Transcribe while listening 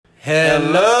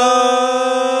Hello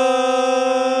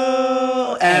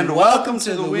and welcome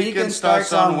to The Weekend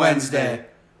Starts on Wednesday.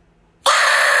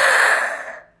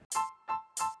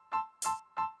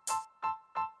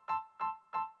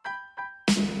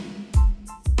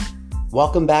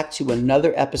 Welcome back to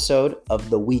another episode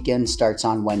of The Weekend Starts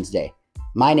on Wednesday.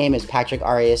 My name is Patrick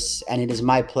Arias, and it is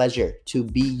my pleasure to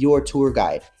be your tour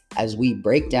guide as we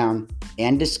break down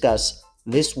and discuss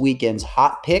this weekend's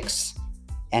hot picks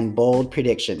and bold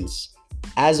predictions.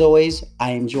 As always, I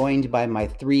am joined by my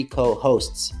three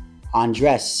co-hosts,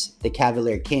 Andres, the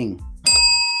Cavalier King,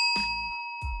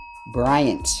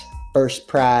 Bryant, First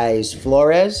Prize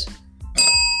Flores,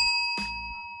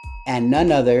 and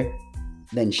none other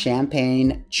than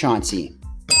Champagne Chauncey.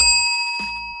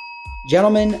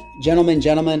 Gentlemen,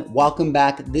 welcome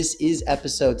back. This is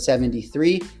episode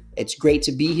 73. It's great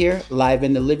to be here live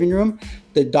in the living room.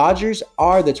 The Dodgers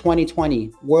are the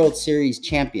 2020 World Series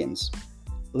champions.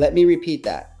 Let me repeat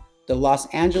that. The Los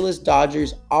Angeles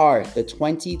Dodgers are the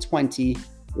 2020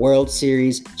 World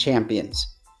Series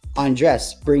champions.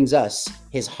 Andres brings us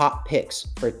his hot picks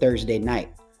for Thursday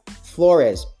night.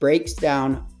 Flores breaks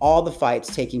down all the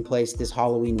fights taking place this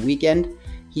Halloween weekend.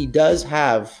 He does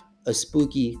have a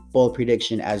spooky bold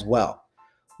prediction as well.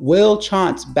 Will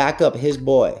Chance back up his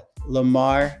boy,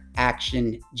 Lamar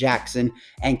Action Jackson?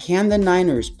 And can the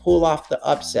Niners pull off the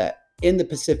upset in the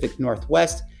Pacific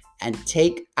Northwest and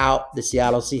take out the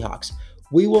Seattle Seahawks?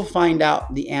 We will find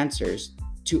out the answers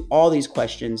to all these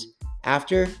questions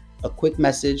after a quick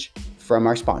message from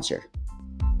our sponsor.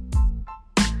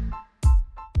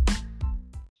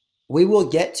 We will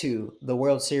get to the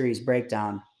World Series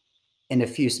breakdown in a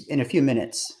few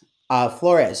minutes.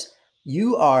 Flores,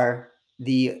 you are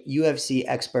the UFC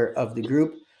expert of the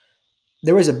group.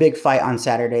 There was a big fight on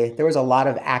Saturday. There was a lot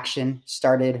of action,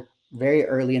 started very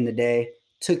early in the day,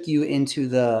 took you into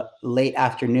the late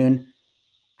afternoon.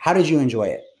 How did you enjoy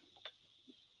it?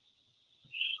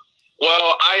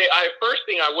 Well, I first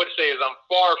thing I would say is I'm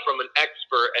far from an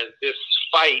expert, as this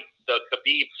fight, the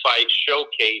Khabib fight,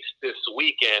 showcased this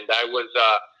weekend. I was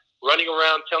running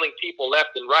around telling people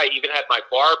left and right, even had my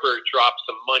barber drop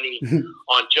some money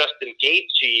on Justin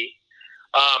Gaethje.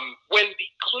 When the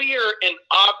clear and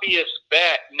obvious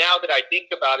bet, now that I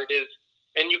think about it, is,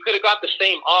 and you could have got the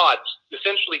same odds,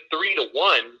 essentially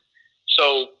 3-1.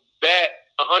 So bet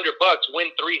 $100,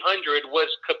 win 300, was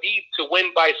Khabib to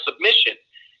win by submission.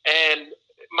 And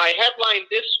my headline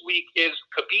this week is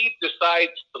Khabib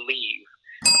decides to leave.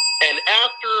 And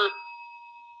after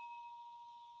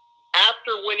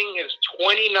winning his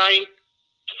 29th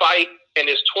fight and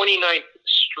his 29th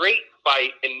straight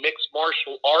fight in mixed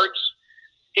martial arts,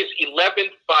 his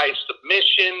 11th by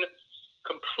submission,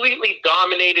 completely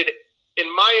dominated,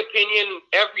 in my opinion,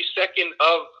 every second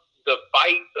of the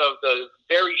fight, of the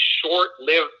very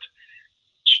short-lived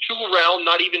two-round,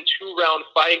 not even two-round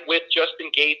fight with Justin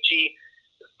Gaethje.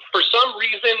 For some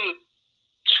reason,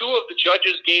 two of the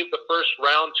judges gave the first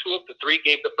round, two of the three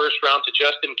gave the first round to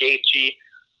Justin Gaethje.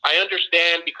 I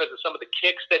understand because of some of the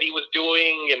kicks that he was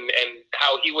doing and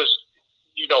how he was,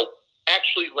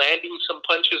 actually landing some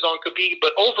punches on Khabib.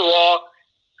 But overall,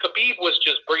 Khabib was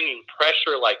just bringing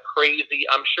pressure like crazy.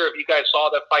 I'm sure if you guys saw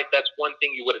that fight, that's one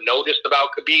thing you would have noticed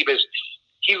about Khabib is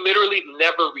he literally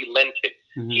never relented.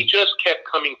 Mm-hmm. He just kept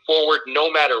coming forward no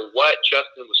matter what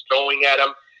Justin was throwing at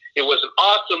him. It was an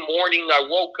awesome morning. I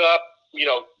woke up,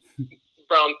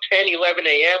 around 10, 11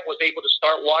 a.m., was able to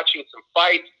start watching some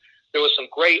fights. There was some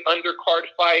great undercard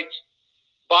fights.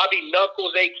 Bobby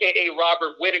Knuckles, a.k.a.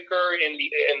 Robert Whittaker, in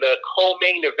the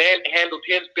co-main event, handled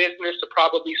his business to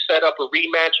probably set up a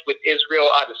rematch with Israel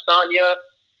Adesanya.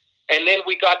 And then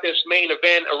we got this main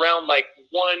event around like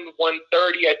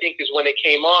 1:30, I think, is when it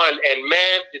came on. And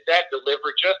man, did that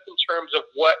deliver, just in terms of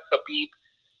what Khabib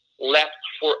left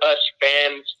for us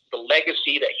fans, the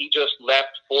legacy that he just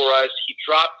left for us. He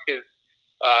dropped his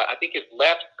his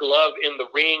left glove in the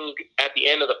ring at the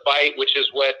end of the fight, which is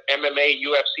what MMA,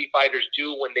 UFC fighters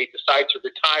do when they decide to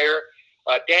retire.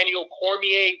 Daniel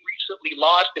Cormier recently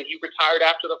lost, and he retired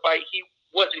after the fight. He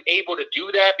wasn't able to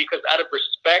do that because out of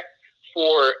respect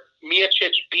for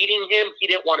Miocic beating him, he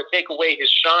didn't want to take away his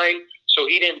shine, so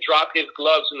he didn't drop his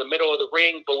gloves in the middle of the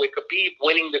ring. But with Khabib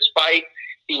winning this fight,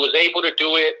 he was able to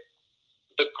do it.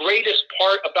 The greatest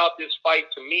part about this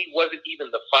fight to me wasn't even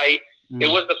the fight. It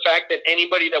was the fact that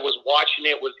anybody that was watching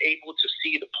it was able to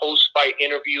see the post-fight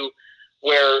interview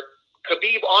where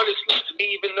Khabib, honestly, to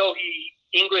me, even though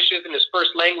English isn't his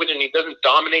first language and he doesn't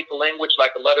dominate the language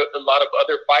like a lot of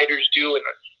other fighters do and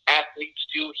athletes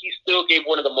do, he still gave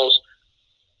one of the most,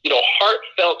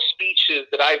 heartfelt speeches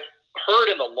that I've heard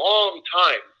in a long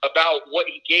time about what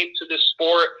he gave to this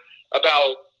sport,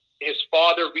 about his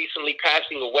father recently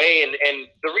passing away. And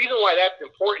the reason why that's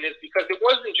important is because it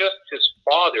wasn't just his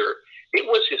father. It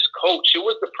was his coach. It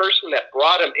was the person that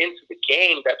brought him into the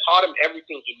game, that taught him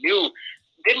everything he knew.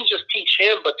 Didn't just teach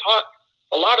him, but taught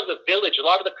a lot of the village, a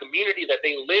lot of the community that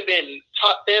they live in,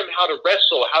 taught them how to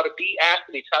wrestle, how to be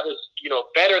athletes, how to,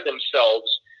 better themselves.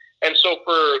 And so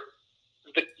for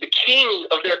the king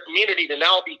of their community to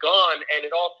now be gone and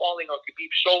it all falling on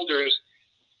Khabib's shoulders,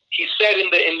 he said in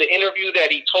the interview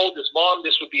that he told his mom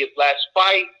this would be his last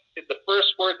fight. The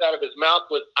first words out of his mouth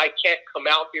was, "I can't come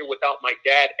out here without my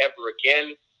dad ever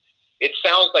again." It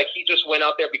sounds like he just went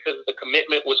out there because the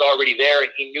commitment was already there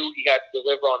and he knew he had to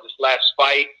deliver on this last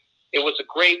fight. It was a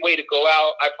great way to go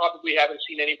out. I probably haven't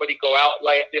seen anybody go out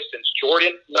like this since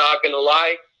Jordan, not going to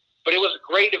lie. But it was a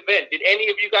great event. Did any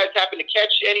of you guys happen to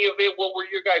catch any of it? What were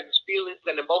your guys' feelings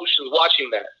and emotions watching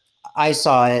that? I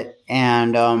saw it,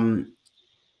 and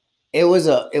it was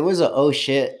a oh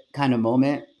shit kind of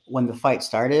moment when the fight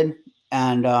started,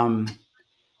 and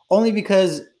only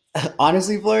because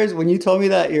honestly, Flores, when you told me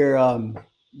that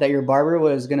your barber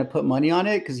was gonna put money on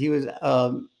it because he was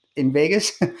in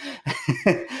Vegas,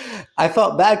 I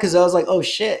felt bad because I was like, oh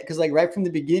shit, because like right from the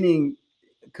beginning,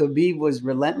 Khabib was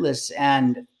relentless,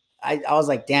 and I was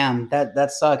like, damn,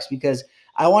 that sucks because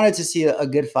I wanted to see a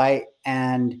good fight,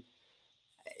 and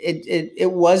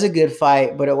it was a good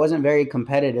fight, but it wasn't very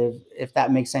competitive, if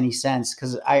that makes any sense.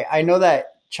 Because I know that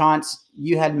Chance,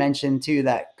 you had mentioned too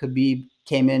that Khabib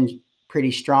came in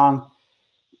pretty strong.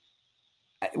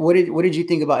 What did you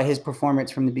think about his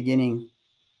performance from the beginning?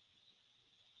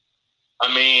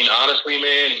 I mean, honestly,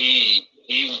 man,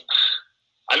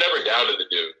 I never doubted the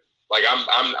dude. Like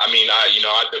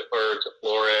I defer to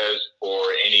Flores for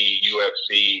any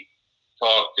UFC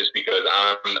talk just because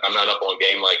I'm not up on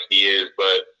game like he is.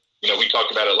 But we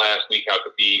talked about it last week how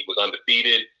Khabib was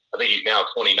undefeated. I think he's now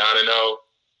 29-0.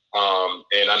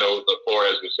 And I know that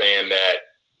Flores was saying that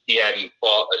he hadn't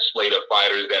fought a slate of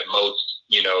fighters that most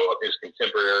of his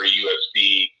contemporary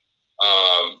UFC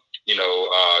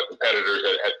competitors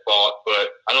had fought. But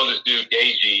I know this dude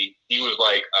Gaethje, he was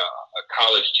like a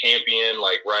college champion,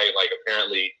 like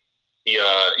apparently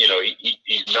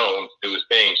he's known to do his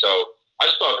thing. So I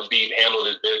just thought Khabib handled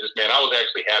his business, man. I was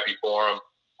actually happy for him.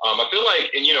 I feel like,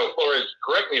 and Flores,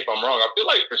 correct me if I'm wrong, I feel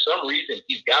like for some reason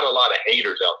he's got a lot of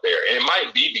haters out there, and it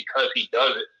might be because he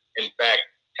does it, in fact,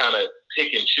 kind of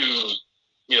pick and choose,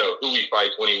 who he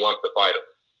fights when he wants to fight him.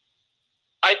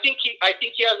 I think he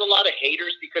has a lot of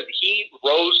haters because he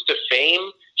rose to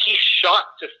fame. He shot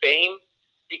to fame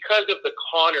because of the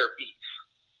Conor beef,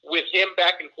 with him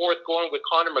back and forth going with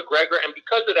Conor McGregor. And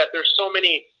because of that, there's so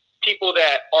many people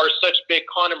that are such big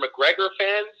Conor McGregor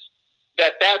fans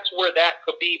that's where that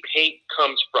Khabib hate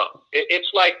comes from. It's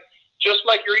like, just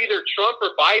like you're either Trump or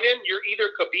Biden, you're either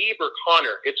Khabib or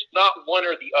Conor. It's not one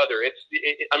or the other.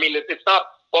 It's not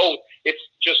both. It's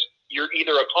just you're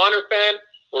either a Conor fan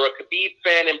or a Khabib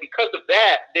fan, and because of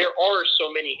that, there are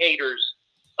so many haters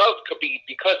of Khabib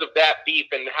because of that beef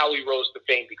and how he rose to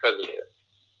fame because of it.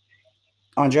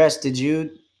 Andres, did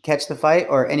you catch the fight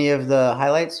or any of the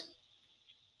highlights?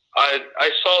 I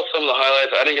saw some of the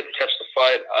highlights. I didn't get to catch the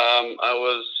fight. I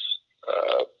was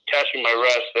catching my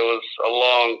rest. It was a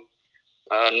long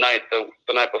night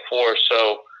the night before,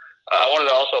 so I wanted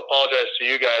to also apologize to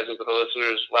you guys and to the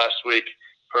listeners last week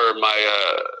for my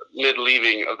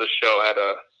mid-leaving of the show. I had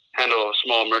to handle a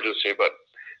small emergency, but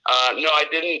no, I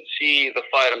didn't see the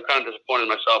fight. I'm kind of disappointed in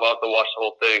myself. I'll have to watch the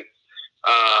whole thing.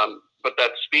 But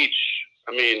that speech,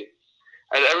 I mean,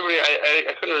 and everybody,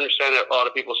 I couldn't understand a lot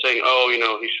of people saying, "Oh,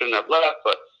 he shouldn't have left,"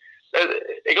 but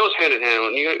it goes hand in hand.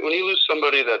 When you lose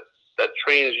somebody that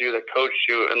trains you, that coached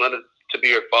you, and let it to be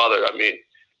your father, I mean,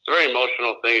 it's a very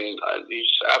emotional thing. He's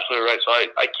absolutely right. So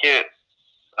I can't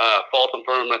fault him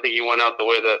for him. I think he went out the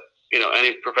way that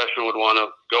any professional would want to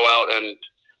go out, and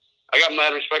I got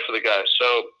mad respect for the guy. So,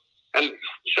 and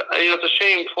it's a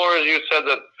shame, Flores, you said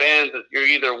that fans, that you're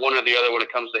either one or the other when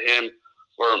it comes to him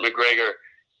or McGregor.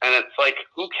 And it's like,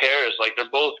 who cares? Like, they're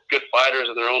both good fighters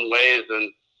in their own ways,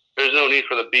 and there's no need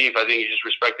for the beef. I think you just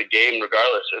respect the game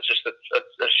regardless. It's just a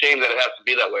shame that it has to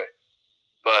be that way.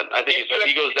 But I think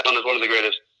he goes down as one of the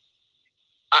greatest.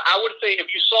 I would say if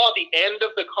you saw the end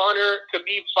of the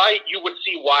Conor-Khabib fight, you would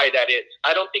see why that is.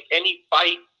 I don't think any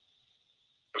fight,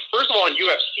 first of all, in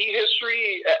UFC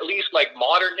history, at least like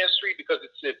modern history, because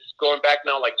it's going back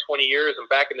now like 20 years, and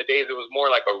back in the days it was more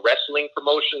like a wrestling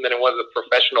promotion than it was a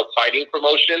professional fighting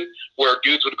promotion where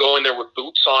dudes would go in there with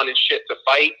boots on and shit to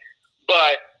fight.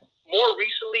 But more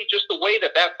recently, just the way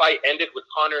that fight ended with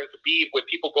Conor and Khabib, with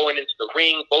people going into the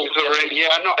ring, both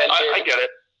yeah, no, I get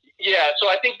it. Yeah, so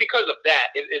I think because of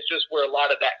that, it's just where a lot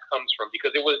of that comes from,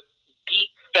 because it was deep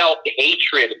felt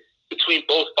hatred between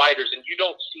both fighters, and you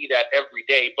don't see that every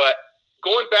day. But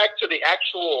going back to the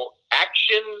actual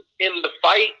action in the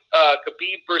fight,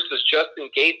 Khabib versus Justin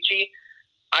Gaethje,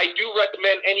 I do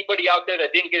recommend anybody out there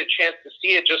that didn't get a chance to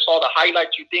see it, just saw the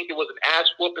highlights, you think it was an ass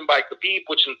whooping by Khabib,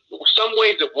 which in some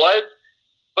ways it was,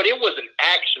 but it was an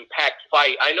action-packed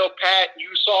fight. I know, Pat,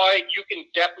 you saw it. You can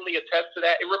definitely attest to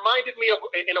that. It reminded me of,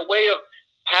 in a way, of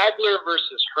Hagler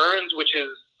versus Hearns, which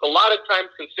is a lot of times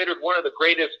considered one of the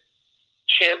greatest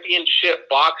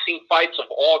championship boxing fights of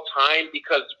all time,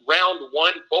 because round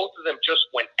one, both of them just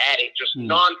went at it, just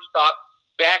nonstop,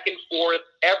 back and forth.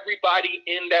 Everybody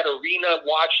in that arena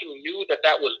watching knew that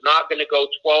that was not going to go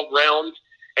 12 rounds.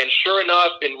 And sure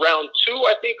enough, in round two,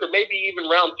 I think, or maybe even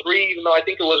round three, even though I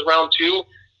think it was round two,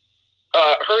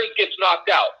 Hearns gets knocked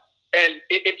out. And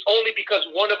it's only because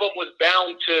one of them was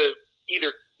bound to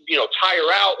either,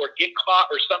 tire out or get caught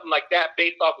or something like that,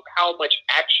 based off of how much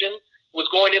action was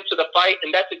going into the fight.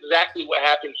 And that's exactly what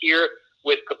happened here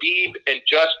with Khabib and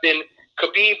Justin.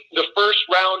 Khabib, the first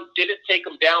round didn't take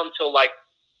him down till like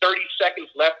 30 seconds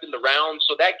left in the round.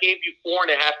 So that gave you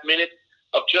 4.5 minutes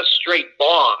of just straight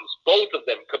bombs, both of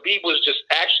them. Khabib was just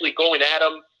actually going at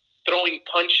him, throwing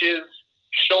punches,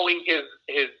 showing his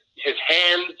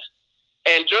hands.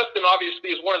 And Justin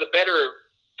obviously is one of the better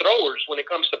throwers when it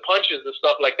comes to punches and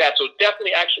stuff like that. So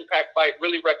definitely action-packed fight.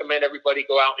 Really recommend everybody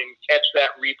go out and catch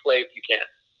that replay if you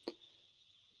can.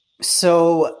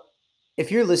 So if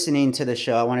you're listening to the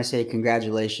show, I want to say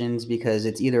congratulations, because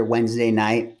it's either Wednesday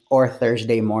night or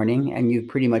Thursday morning, and you've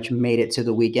pretty much made it to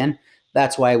the weekend.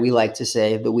 That's why we like to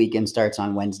say the weekend starts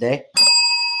on Wednesday.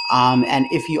 And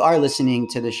if you are listening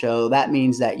to the show, that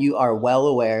means that you are well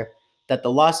aware that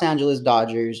the Los Angeles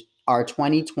Dodgers are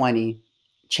 2020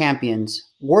 champions,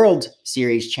 World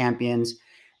Series champions.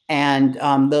 And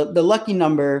the lucky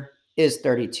number is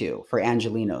 32 for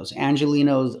Angelinos.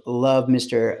 Angelinos love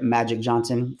Mr. Magic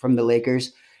Johnson from the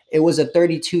Lakers. It was a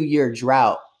 32-year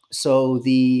drought. So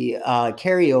the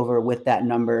carryover with that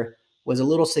number was a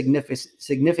little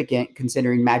significant,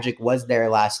 considering Magic was there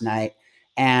last night.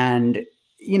 And,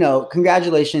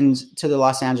 congratulations to the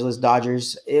Los Angeles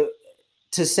Dodgers.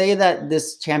 To say that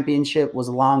this championship was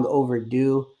long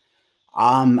overdue,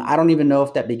 I don't even know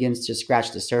if that begins to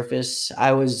scratch the surface.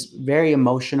 I was very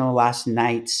emotional last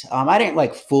night. I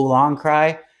didn't full on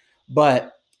cry,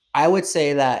 but I would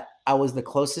say that I was the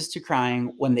closest to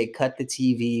crying when they cut the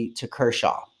TV to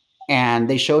Kershaw, and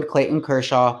they showed Clayton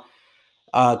Kershaw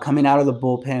coming out of the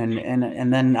bullpen.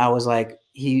 And then I was like,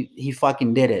 he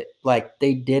fucking did it.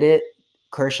 They did it.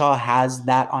 Kershaw has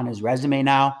that on his resume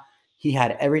now. He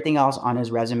had everything else on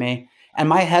his resume. And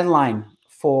my headline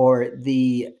for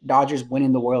the Dodgers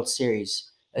winning the World Series,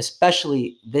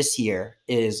 especially this year,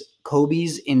 is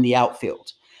Kobe's in the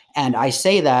outfield. And I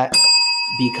say that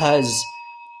because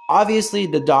obviously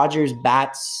the Dodgers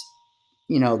bats,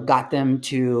 got them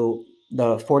to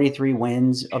the 43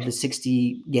 wins of the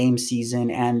 60-game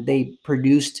season, and they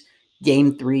produced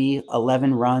Game 3,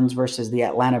 11 runs versus the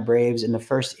Atlanta Braves in the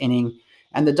first inning.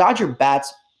 And the Dodger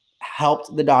bats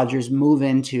helped the Dodgers move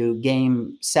into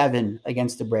Game 7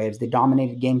 against the Braves. They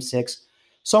dominated Game 6,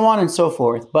 so on and so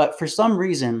forth. But for some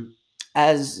reason,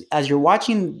 as you're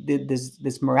watching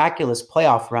this miraculous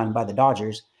playoff run by the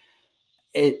Dodgers,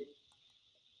 it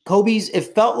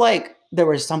felt like there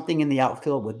was something in the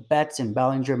outfield with Betts and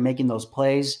Bellinger making those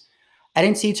plays. I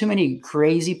didn't see too many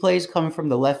crazy plays coming from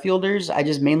the left fielders. I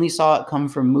just mainly saw it come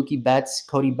from Mookie Betts,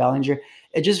 Cody Bellinger.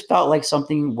 It just felt like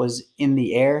something was in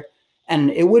the air.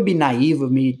 And it would be naive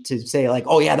of me to say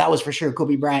oh yeah, that was for sure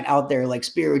Kobe Bryant out there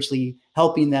spiritually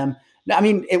helping them. I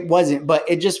mean, it wasn't, but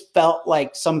it just felt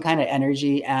like some kind of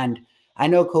energy. And I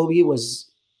know Kobe was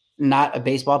not a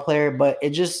baseball player, but it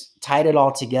just tied it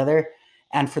all together.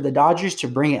 And for the Dodgers to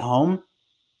bring it home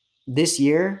this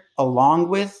year, along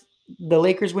with the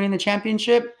Lakers winning the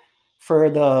championship, for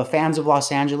the fans of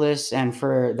Los Angeles and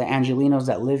for the Angelinos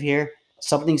that live here,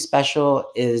 something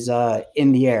special is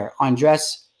in the air.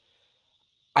 Andres,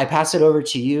 I pass it over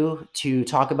to you to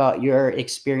talk about your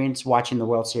experience watching the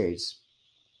World Series.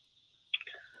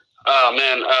 Oh,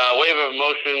 man, wave of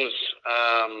emotions.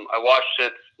 I watched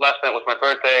it last night was my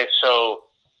birthday, so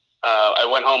I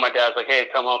went home. My dad's like, hey,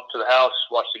 come up to the house,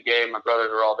 watch the game. My brothers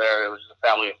were all there. It was a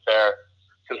family affair,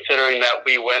 considering that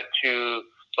we went to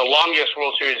the longest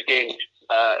World Series game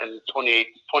in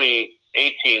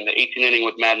 2018, the 18th inning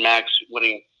with Mad Max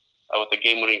winning with the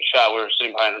game-winning shot. We were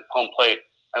sitting behind home plate.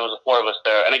 And it was the four of us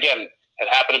there. And again, it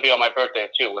happened to be on my birthday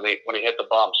too when he hit the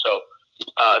bomb. So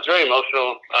it's very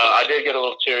emotional. I did get a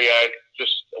little teary-eyed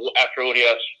just after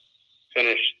Urias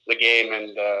finish the game.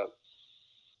 And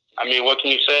I mean, what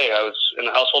can you say? I was in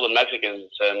a household of Mexicans,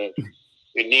 and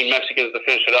we need Mexicans to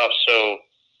finish it off. So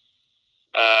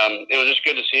it was just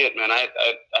good to see it, man. I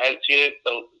hadn't seen it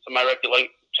to my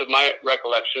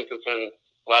recollection, since the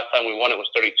last time we won it was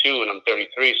 32, and I'm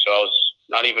 33, so I was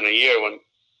not even a year when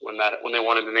they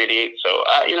won it in '88. So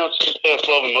it's just a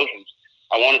flow of emotions.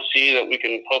 I want to see that we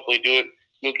can hopefully do it.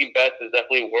 Mookie Betts is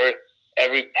definitely worth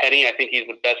every penny. I think he's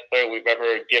the best player we've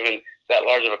ever given that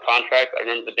large of a contract. I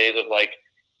remember the days of like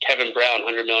Kevin Brown,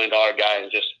 $100 million guy,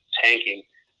 and just tanking.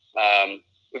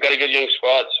 We've got a good young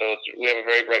squad, so we have a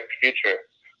very bright future.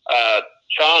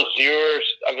 Chance,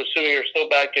 I'm assuming you're still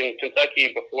back in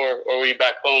Kentucky or were you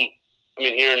back home? I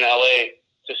mean, here in LA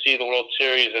to see the World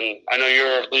Series, and I know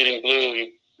you're a Bleeding Blue.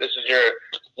 This is your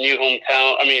new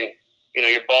hometown. I mean,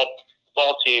 your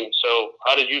ball team. So,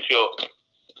 how did you feel?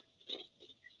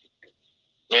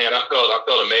 Man, I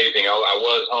felt amazing. I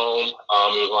was home.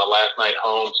 It was my last night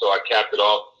home, so I capped it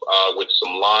off with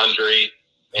some laundry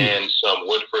and some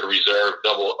Woodford Reserve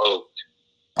double oaked.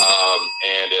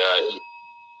 And it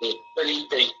was pretty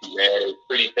tasty, man. It was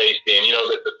pretty tasty. And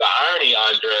the irony,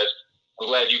 Andres, I'm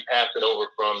glad you passed it over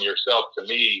from yourself to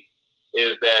me,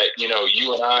 is that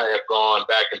you and I have gone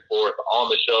back and forth on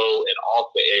the show and off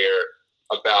the air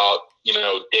about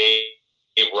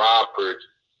Dave Roberts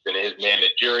and his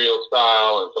managerial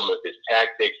style and some of his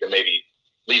tactics, and maybe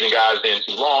leaving guys in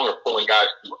too long or pulling guys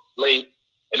too late.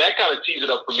 And that kind of tees it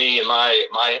up for me in my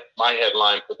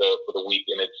headline for the week.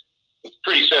 And it's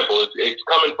pretty simple. It's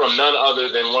coming from none other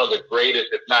than one of the greatest,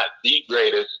 if not the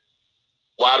greatest,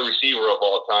 wide receiver of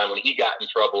all time. When he got in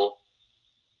trouble,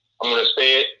 I'm going to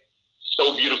say it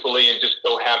so beautifully and just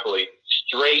so happily,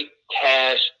 straight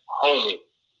cash homie.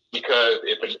 Because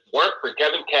if it weren't for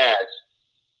Kevin Cash,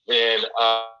 then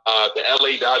the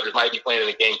LA Dodgers might be playing in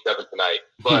a Game 7 tonight.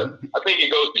 But I think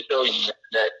it goes to show you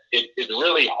that it's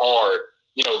really hard.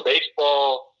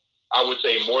 Baseball, I would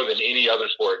say more than any other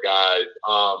sport, guys,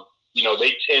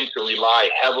 they tend to rely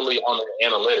heavily on the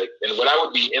analytics. And what I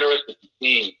would be interested to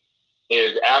see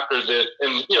is after this,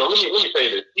 and, let me say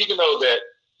this, even though that,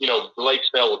 Blake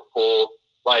Snell was pulled,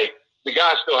 like, the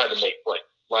guy still had to make plays.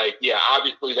 Like, yeah,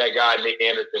 obviously that guy, Nick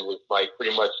Anderson, was like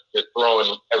pretty much just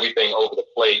throwing everything over the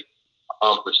plate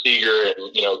for Seager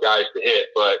and, guys to hit.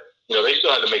 But, they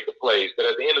still had to make the plays. But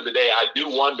at the end of the day, I do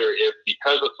wonder if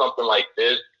because of something like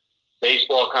this,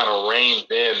 baseball kind of reins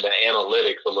in the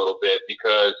analytics a little bit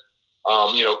because,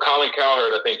 Colin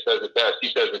Cowherd, I think, says it best. He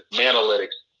says it's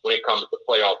manalytics when it comes to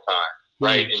playoff time,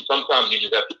 right? And sometimes you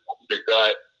just have to put your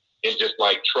gut and just,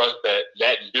 like, trust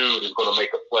that dude is going to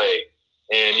make a play.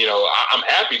 And, I'm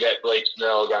happy that Blake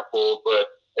Snell got pulled, but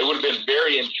it would have been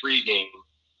very intriguing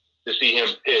to see him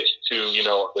pitch to,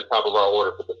 the top of our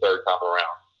order for the third time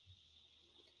around.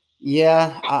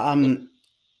 Yeah.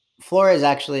 Flores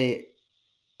actually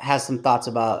has some thoughts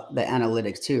about the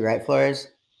analytics too, right, Flores?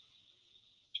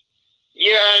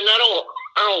 Yeah, and I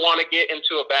don't want to get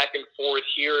into a back and forth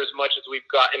here as much as we've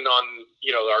gotten on,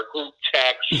 our group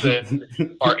texts and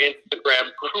our Instagram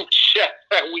group chat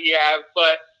that we have,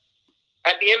 but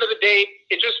at the end of the day,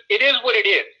 it is what it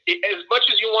is. As much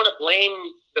as you want to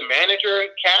blame the manager,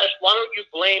 Cash, why don't you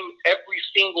blame every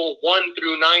single 1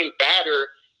 through 9 batter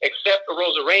except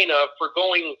Arozarena for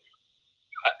going,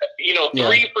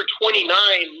 3 for 29,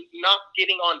 not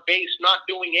getting on base, not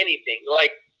doing anything.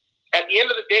 Like, at the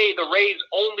end of the day, the Rays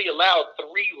only allowed 3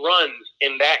 runs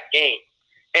in that game.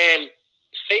 And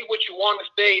say what you want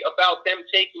to say about them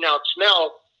taking out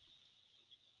Snell,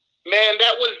 man,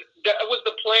 that was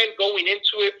the plan going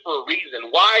into it for a reason.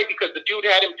 Why? Because the dude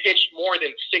hadn't pitched more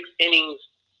than 6 innings,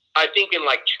 I think, in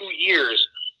like 2 years.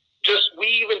 We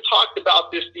even talked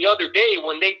about this the other day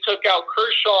when they took out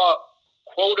Kershaw,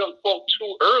 quote unquote,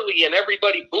 too early, and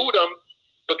everybody booed him.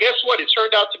 But guess what? It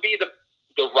turned out to be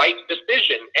the right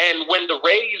decision. And when the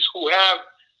Rays, who have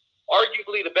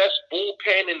arguably the best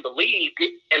bullpen in the league,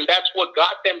 and that's what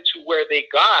got them to where they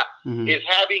got, is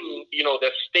having,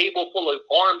 the stable full of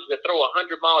arms that throw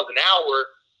 100 miles an hour.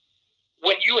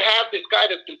 When you have this guy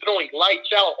that's been throwing lights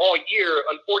out all year,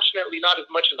 unfortunately not as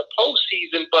much in the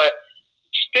postseason, but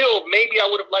still, maybe I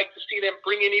would have liked to see them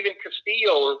bring in even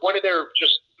Castillo or one of their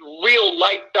just real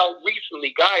lights out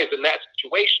recently guys in that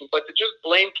situation. But to just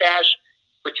blame Cash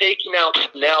for taking out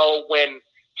Snell when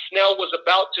Snell was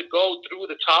about to go through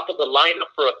the top of the lineup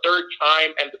for a third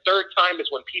time, and the third time is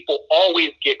when people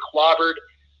always get clobbered.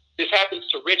 This happens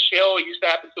to Rich Hill. It used to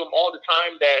happen to him all the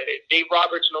time that Dave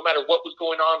Roberts, no matter what was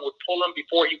going on, would pull him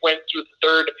before he went through the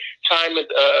third time of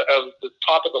the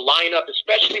top of the lineup,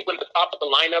 especially when the top of the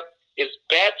lineup is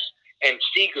Betts and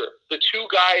Seager, the 2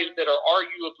 guys that are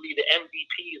arguably the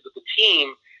MVPs of the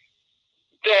team.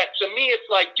 that to me, it's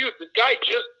like, dude, the guy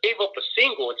just gave up a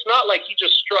single. It's not like he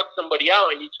just struck somebody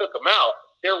out and you took him out.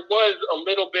 There was a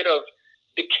little bit of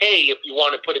decay, if you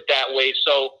want to put it that way.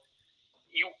 So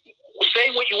you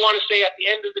say what you want to say. At the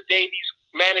end of the day, these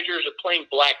managers are playing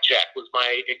blackjack, was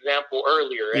my example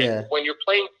earlier. And when you're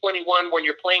playing 21, when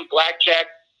you're playing blackjack,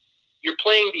 you're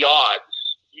playing the odds.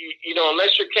 You know,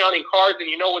 unless you're counting cards and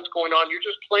you know what's going on, you're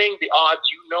just playing the odds.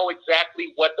 You know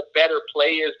exactly what the better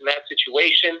play is in that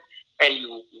situation, and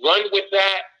you run with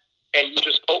that, and you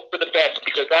just hope for the best,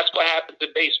 because that's what happens in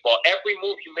baseball. Every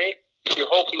move you make, you're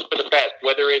hoping for the best.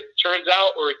 Whether it turns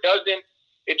out or it doesn't,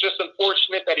 it's just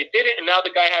unfortunate that it didn't, and now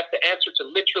the guy has to answer to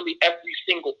literally every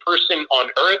single person on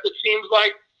earth, it seems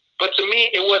like. But to me,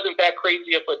 it wasn't that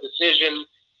crazy of a decision.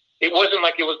 It wasn't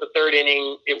like it was the third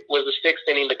inning. It was the sixth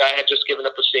inning. The guy had just given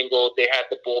up a single. They had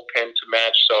the bullpen to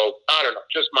match. So, I don't know.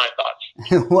 Just my thoughts.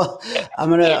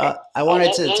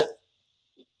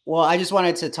 Well, I just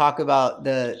wanted to talk about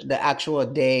the actual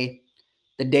day,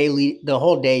 the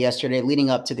whole day yesterday leading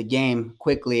up to the game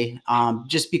quickly,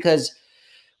 just because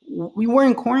we were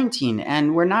in quarantine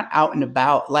and we're not out and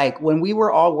about. Like when we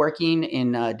were all working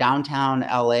in downtown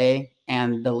LA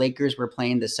and the Lakers were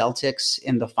playing the Celtics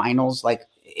in the finals, like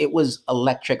it was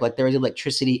electric. Like there was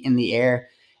electricity in the air.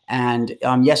 And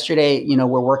yesterday, you know,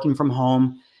 we're working from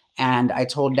home. And I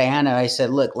told Diana, I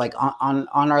said, look, like on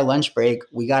our lunch break,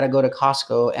 we got to go to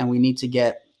Costco and we need to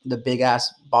get the big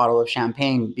ass bottle of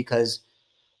champagne because,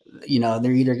 you know,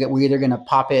 we're either going to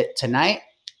pop it tonight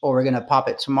or we're going to pop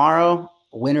it tomorrow,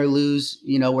 win or lose,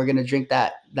 you know, we're going to drink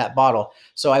that bottle.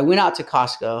 So I went out to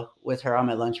Costco with her on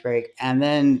my lunch break. And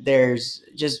then there's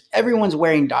just everyone's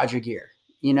wearing Dodger gear.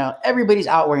 You know, everybody's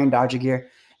out wearing Dodger gear.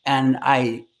 And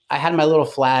I had my little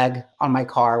flag on my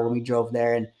car when we drove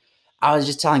there. And I was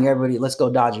just telling everybody, let's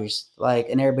go Dodgers. Like,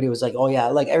 and everybody was like, oh yeah.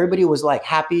 Like everybody was like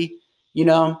happy, you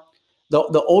know,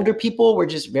 the older people were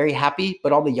just very happy,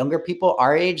 but all the younger people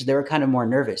our age, they were kind of more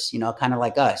nervous, you know, kind of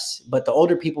like us. But the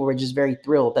older people were just very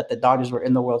thrilled that the Dodgers were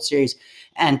in the World Series.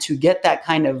 And to get that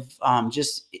kind of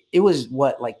it was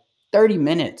like 30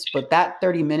 minutes, but that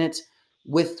 30 minutes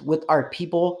with our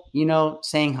people, you know,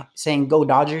 saying go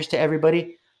Dodgers to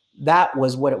everybody, that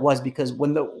was what it was. Because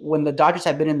when the Dodgers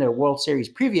had been in their World Series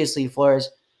previously, Flores,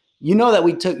 you know, that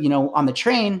we took, you know, on the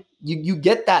train, you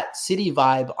get that city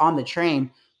vibe on the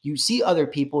train. You see other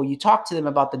people, you talk to them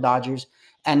about the Dodgers,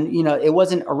 and, you know, it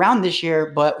wasn't around this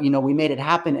year, but, you know, we made it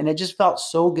happen. And it just felt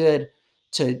so good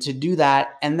to do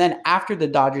that. And then after the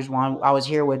Dodgers won, I was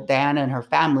here with Diana and her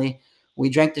family. We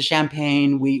drank the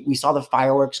champagne. We saw the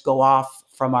fireworks go off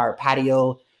from our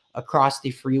patio across the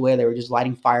freeway. They were just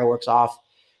lighting fireworks off.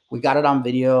 We got it on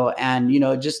video. And, you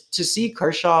know, just to see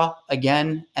Kershaw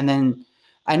again. And then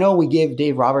I know we gave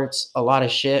Dave Roberts a lot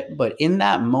of shit, but in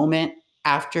that moment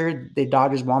after the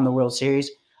Dodgers won the World Series,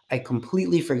 I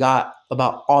completely forgot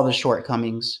about all the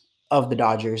shortcomings of the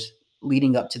Dodgers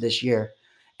leading up to this year.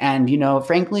 And, you know,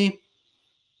 frankly,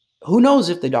 who knows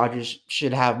if the Dodgers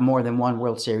should have more than one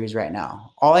World Series right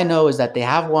now? All I know is that they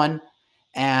have one,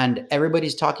 and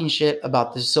everybody's talking shit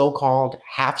about the so-called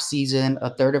half season, a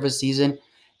third of a season.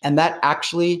 And that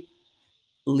actually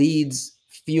leads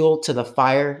fuel to the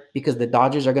fire, because the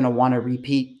Dodgers are going to want to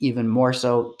repeat even more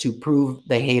so to prove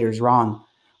the haters wrong.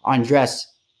 Andres,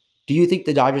 do you think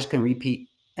the Dodgers can repeat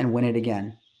and win it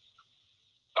again?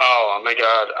 Oh my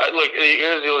God! Look,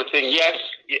 here's the only thing. Yes,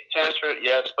 chance for it,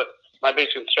 yes, but my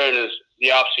biggest concern is the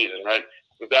off season. Right?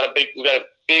 We've got a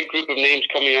big group of names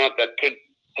coming out that could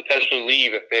potentially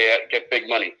leave if they get big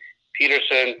money.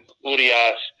 Peterson,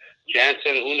 Urias,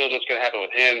 Jansen. Who knows what's going to happen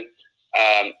with him?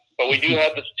 But we do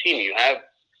have this team.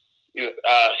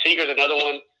 Seager's another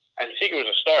one, and Seager was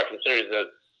a star considered the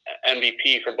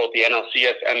MVP for both the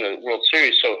NLCS and the World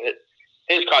Series. So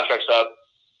his contract's up.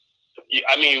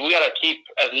 I mean, we got to keep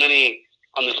as many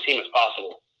on this team as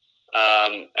possible.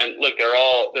 And look, they're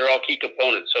all key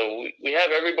components. So we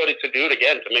have everybody to do it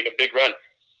again to make a big run.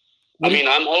 I mean,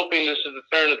 I'm hoping this is the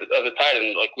turn of the tide,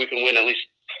 and like we can win at least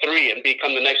 3 and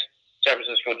become the next San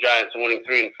Francisco Giants and winning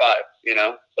 3 and 5. You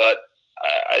know, but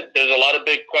there's a lot of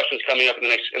big questions coming up in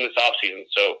this offseason.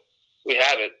 So we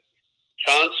have it.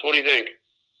 Chance, what do you think?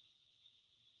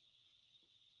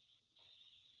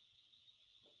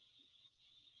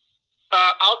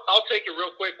 I'll take it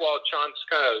real quick while Chance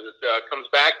kind of comes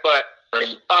back. But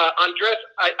Andres,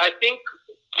 I think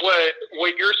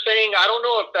what you're saying, I don't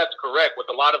know if that's correct with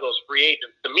a lot of those free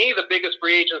agents. To me, the biggest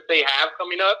free agents they have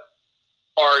coming up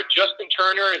are Justin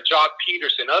Turner and Jock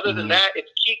Peterson. Other than that, it's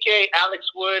Kike, Alex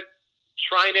Wood,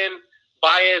 Treinen,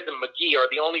 Baez, and McGee are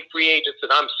the only free agents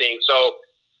that I'm seeing. So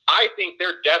I think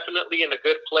they're definitely in a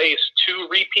good place to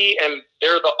repeat, and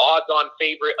they're the odds-on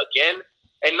favorite again.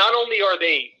 And not only are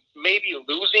they maybe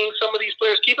losing some of these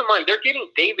players, keep in mind, they're getting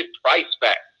David Price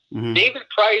back. Mm-hmm. David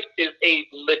Price is a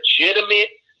legitimate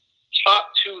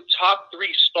top 2, top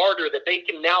 3 starter that they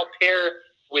can now pair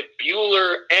with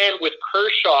Buehler and with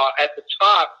Kershaw at the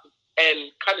top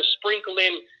and kind of sprinkle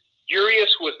in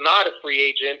Urias, who is not a free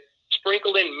agent,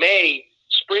 sprinkle in May,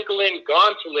 sprinkle in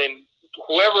Gonsolin,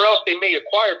 whoever else they may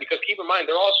acquire, because keep in mind,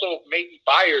 they're also maybe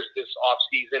buyers this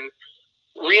offseason,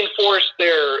 reinforce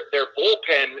their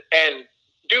bullpen. And,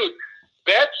 dude,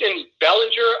 Betts and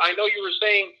Bellinger, I know you were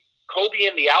saying Kobe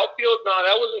in the outfield. No,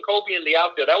 that wasn't Kobe in the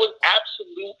outfield. That was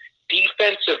absolute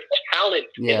defensive talent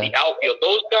in the outfield.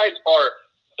 Those guys are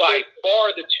by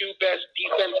far the 2 best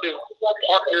defensive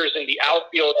partners in the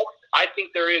outfield I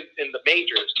think there is in the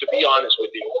majors, to be honest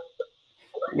with you.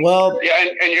 Well, yeah,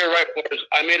 and you're right, Flores.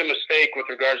 I made a mistake with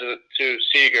regards to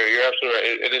Seager. You're absolutely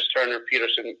right. It is Turner,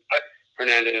 Peterson,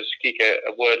 Hernandez, Kike,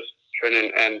 Woods,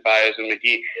 Trennan, and Baez and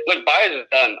McGee. Look, Baez is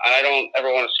done. I don't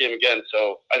ever want to see him again,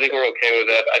 so I think we're okay with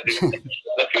that. I think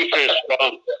the future is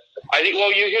strong. I think.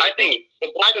 Well, here's the thing.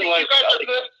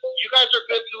 You guys are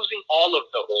good losing all of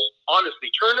those. Honestly,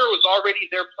 Turner was already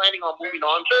there planning on moving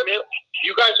on from it.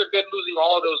 You guys are good losing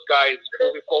all of those guys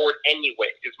moving forward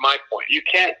anyway. Is my point. You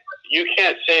can't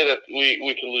say that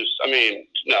we can lose. I mean,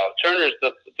 no. Turner's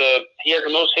he has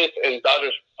the most hits in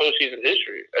Dodgers postseason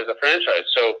history as a franchise.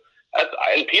 So,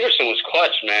 and Peterson was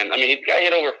clutch, man. I mean, he got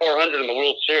hit over 400 in the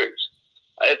World Series.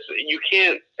 That's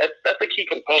a key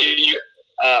component.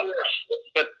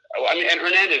 But I mean, and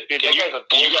Hernandez, dude, you guys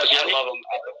hear me? Love him.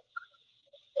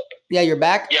 Yeah, you're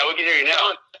back. Yeah, we can hear you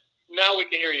now. Now we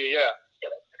can hear you. Yeah.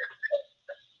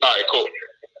 All right, cool.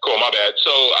 My bad.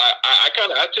 So I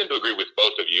tend to agree with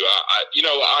both of you.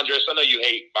 Andres, I know you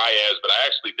hate Baez, but I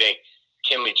actually think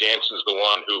Kenley Jansen's the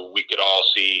one who we could all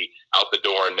see out the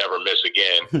door and never miss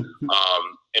again.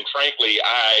 And frankly,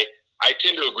 I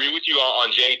tend to agree with you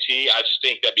on JT. I just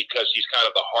think that because he's kind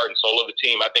of the heart and soul of the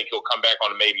team, I think he'll come back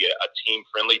on maybe a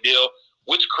team-friendly deal.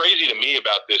 What's crazy to me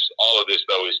about all of this,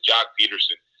 though, is Jock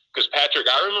Peterson. Because, Patrick,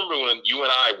 I remember when you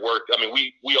and I worked, I mean,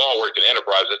 we all worked in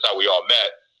Enterprise. That's how we all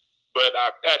met. But,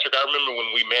 Patrick, I remember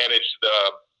when we managed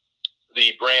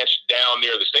the branch down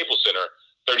near the Staples Center,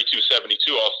 3272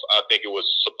 off, I think it was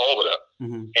Sepulveda.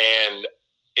 Mm-hmm. And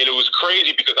it was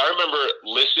crazy because I remember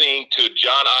listening to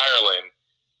John Ireland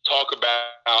talk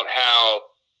about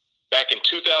how back in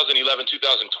 2011,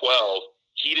 2012,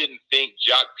 he didn't think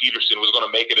Jock Peterson was going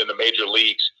to make it in the major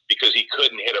leagues because he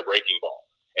couldn't hit a breaking ball.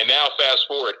 And now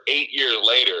fast forward 8 years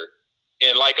later,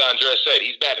 and like Andres said,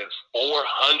 he's batting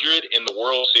 400 in the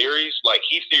World Series. Like,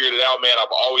 he figured it out, man. I've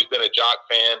always been a Jock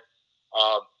fan.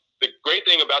 The great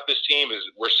thing about this team is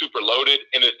we're super loaded.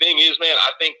 And the thing is, man,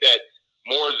 I think that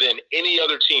more than any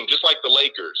other team, just like the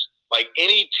Lakers, like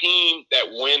any team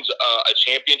that wins a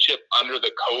championship under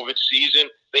the COVID season,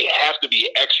 they have to be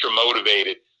extra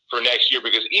motivated for next year,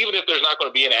 because even if there's not going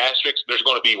to be an asterisk, there's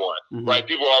going to be one, right?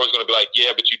 People are always going to be like,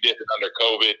 yeah, but you did it under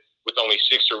COVID with only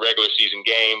 6 regular season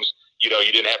games. You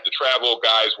didn't have to travel.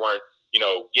 Guys weren't,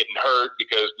 getting hurt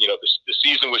because, the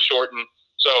season was shortened.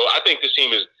 So I think this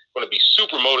team is going to be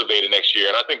super motivated next year,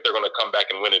 and I think they're going to come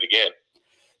back and win it again.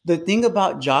 The thing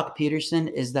about Jock Peterson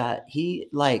is that he,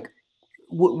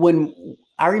 when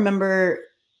I remember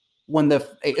when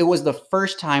it was the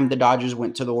first time the Dodgers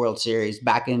went to the World Series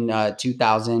back in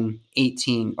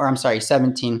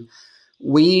 17,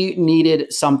 we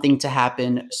needed something to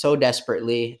happen so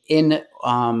desperately in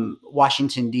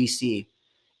Washington, D.C.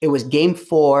 It was game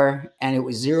 4 and it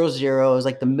was 0-0. It was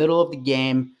like the middle of the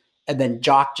game. And then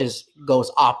Jock just goes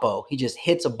oppo. He just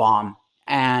hits a bomb.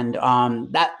 And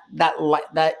that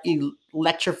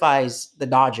electrifies the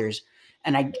Dodgers.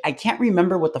 And I can't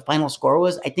remember what the final score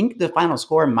was. I think the final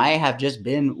score might have just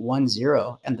been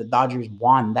 1-0, and the Dodgers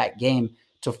won that game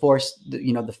to force the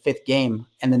 5th game.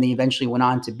 And then they eventually went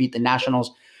on to beat the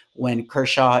Nationals when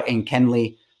Kershaw and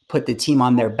Kenley put the team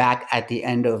on their back at the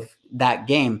end of that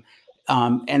game.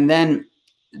 And then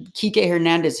Kike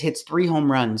Hernandez hits 3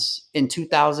 home runs in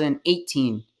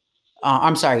 2018.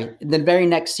 The very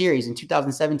next series in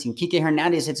 2017, Kike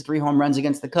Hernandez hits 3 home runs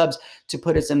against the Cubs to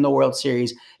put us in the World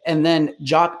Series. And then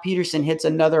Jock Peterson hits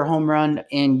another home run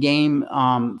in game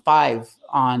 5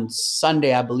 on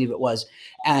Sunday, I believe it was.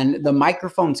 And the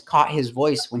microphones caught his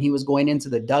voice when he was going into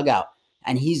the dugout,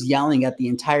 and he's yelling at the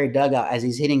entire dugout as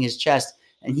he's hitting his chest.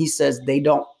 And he says, they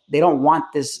don't want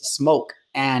this smoke.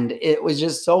 And it was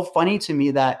just so funny to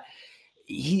me that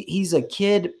he's a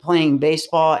kid playing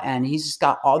baseball, and he's just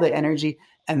got all the energy,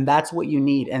 and that's what you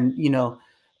need. And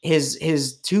his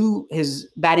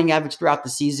batting average throughout the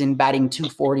season, batting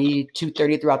 240,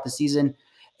 230 throughout the season,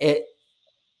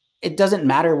 it doesn't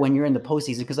matter when you're in the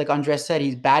postseason because, like Andres said,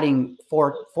 he's batting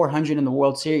 400 in the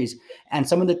World Series, and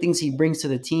some of the things he brings to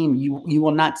the team you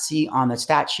will not see on the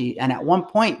stat sheet. And at one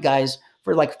point, guys,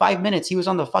 for like 5 minutes, he was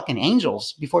on the fucking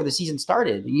Angels before the season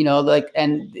started.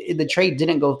 And the trade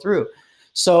didn't go through.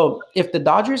 So if the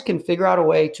Dodgers can figure out a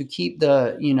way to keep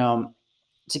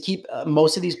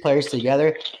most of these players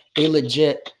together, they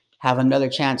legit have another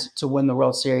chance to win the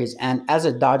World Series. And as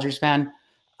a Dodgers fan,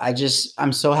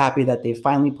 I'm so happy that they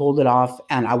finally pulled it off,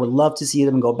 and I would love to see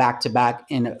them go back to back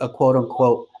in a quote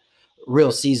unquote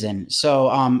real season. So,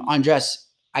 Andres,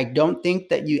 I don't think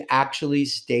that you actually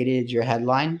stated your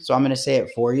headline, so I'm going to say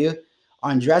it for you.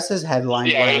 Andres's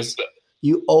headline was,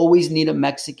 "You always need a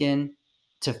Mexican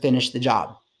to finish the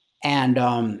job," and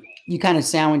you kind of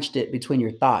sandwiched it between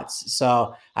your thoughts.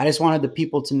 So I just wanted the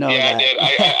people to know that. I did.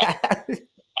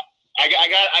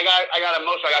 I got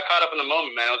emotional. I got caught up in the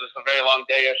moment, man. It was just a very long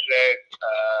day yesterday.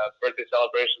 Birthday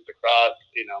celebrations across,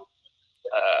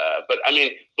 but I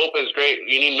mean, bullpen's great.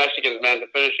 You need Mexicans, man, to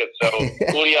finish it. So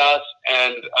Urias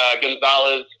and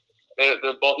Gonzalez, they're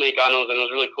both Mexicanos, and it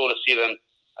was really cool to see them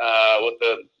with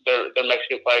their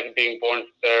Mexican flag being born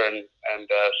there and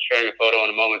sharing a photo in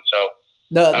a moment. So.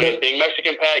 Being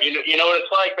Mexican, Pat, you know what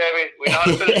it's like, baby. We know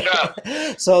how to finish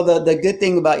jobs. So the good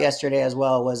thing about yesterday as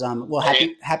well was,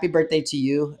 happy birthday to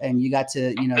you, and you got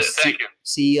to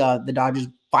see the Dodgers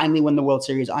finally win the World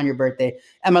Series on your birthday.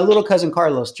 And my little cousin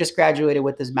Carlos just graduated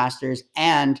with his master's,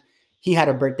 and he had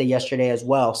a birthday yesterday as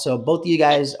well. So both of you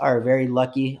guys are very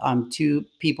lucky. Two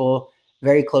people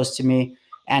very close to me,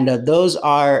 and those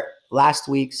are last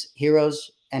week's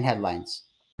heroes and headlines.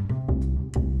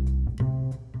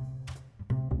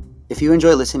 If you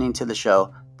enjoy listening to the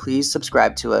show, please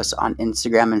subscribe to us on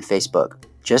Instagram and Facebook.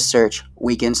 Just search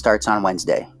Weekend Starts on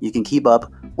Wednesday. You can keep up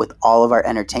with all of our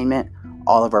entertainment,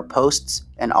 all of our posts,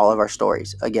 and all of our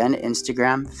stories. Again,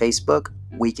 Instagram, Facebook,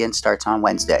 Weekend Starts on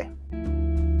Wednesday.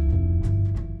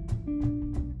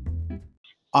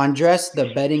 Andres,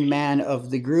 the betting man of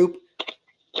the group.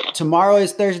 Tomorrow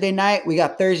is Thursday night. We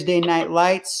got Thursday night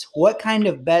lights. What kind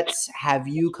of bets have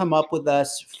you come up with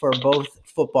us for both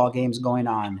football games going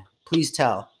on? Please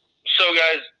tell. So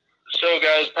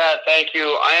guys, Pat, thank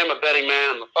you. I am a betting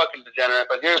man. I'm a fucking degenerate.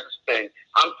 But here's the thing.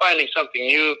 I'm finding something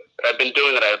new that I've been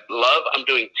doing that I love. I'm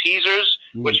doing teasers,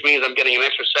 which means I'm getting an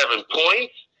extra 7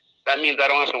 points. That means I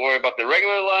don't have to worry about the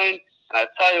regular line. And I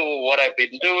tell you what I've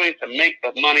been doing to make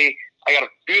the money. I got a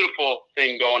beautiful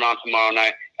thing going on tomorrow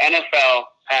night. NFL,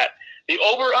 Pat. The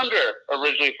over-under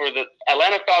originally for the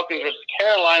Atlanta Falcons versus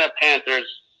Carolina Panthers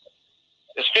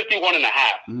is 51.5.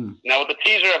 Now with the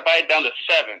teaser, I buy it down to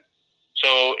 7.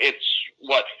 So it's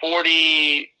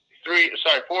 44.5.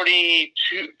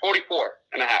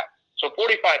 So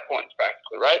 45 points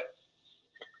practically, right?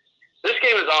 This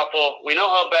game is awful. We know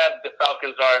how bad the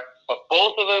Falcons are, but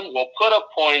both of them will put up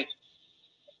points.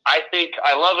 I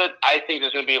love it. I think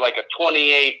there's going to be like a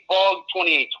 28 ball,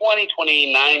 28-20,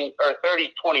 29 or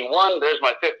 30-21. There's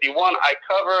my 51. I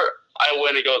cover. I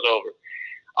win. It goes over.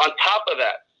 On top of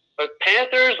that, the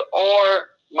Panthers are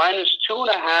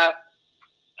 -2.5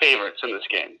 favorites in this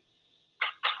game.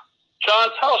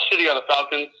 Chance, how shitty are the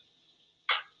Falcons?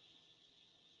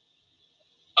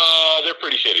 They're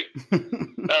pretty shitty.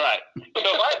 All right. So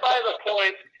if I buy the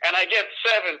points and I get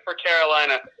 7 for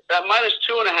Carolina, that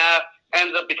 -2.5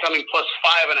 ends up becoming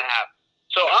 +5.5.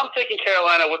 So I'm taking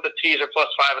Carolina with the teaser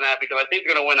 +5.5 because I think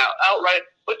they're going to win outright.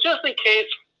 But just in case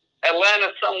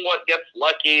Atlanta somewhat gets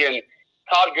lucky and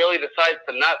Todd Gurley decides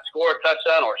to not score a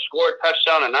touchdown or score a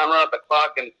touchdown and not run out the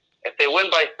clock, and if they win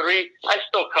by 3, I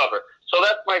still cover. So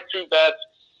that's my 2 bets.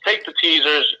 Take the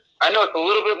teasers. I know it's a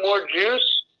little bit more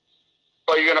juice,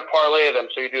 but you're going to parlay them.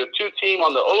 So you do a 2-team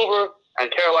on the over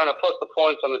and Carolina plus the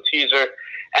points on the teaser,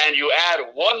 and you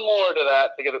add one more to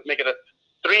that to make it a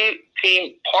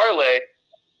 3-team parlay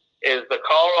is the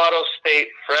Colorado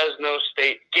State-Fresno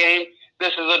State game.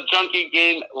 This is a junkie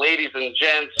game, ladies and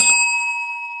gents.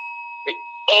 The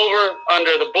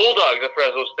over-under the Bulldogs of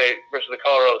Fresno State versus the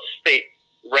Colorado State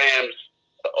Rams.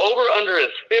 The over-under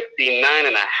is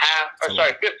 59.5.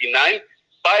 59.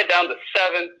 Buy it down to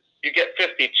 7. You get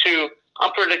 52.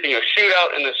 I'm predicting a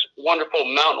shootout in this wonderful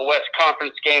Mountain West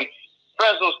Conference game.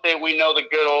 Fresno State, we know the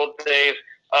good old days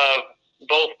of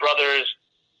both brothers.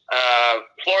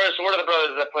 Flores, what are the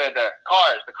brothers that played there?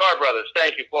 The Carr brothers.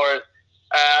 Thank you, Flores.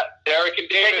 Derek and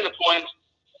David. Taking the points.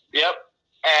 Yep.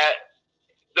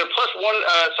 They're +1.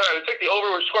 We take the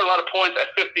over. We're scoring a lot of points at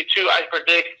 52. I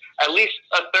predict at least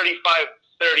a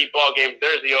 35-30 ball game.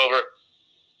 There's the over.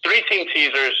 3-team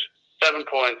teasers, 7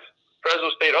 points. Fresno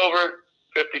State over,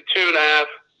 52.5.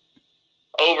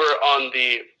 Over on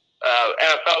the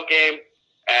NFL game.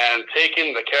 and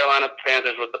taking the Carolina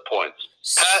Panthers with the points.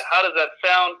 Pat, how does that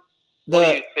sound? What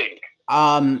do you think?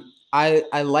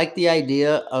 I like the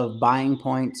idea of buying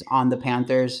points on the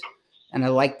Panthers, and I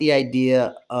like the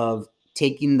idea of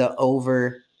taking the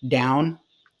over down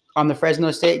on the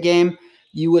Fresno State game.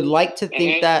 You would like to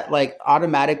think that like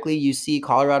automatically you see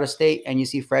Colorado State and you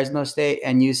see Fresno State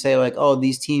and you say like, oh,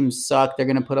 these teams suck. They're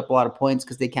going to put up a lot of points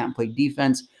because they can't play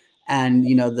defense. And,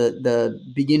 you know, the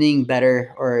beginning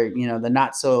better or, you know, the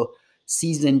not so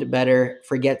seasoned better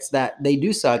forgets that they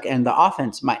do suck and the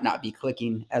offense might not be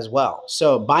clicking as well.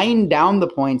 So buying down the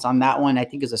points on that one, I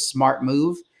think is a smart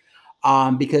move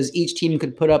because each team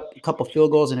could put up a couple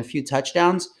field goals and a few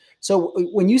touchdowns. So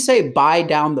when you say buy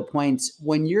down the points,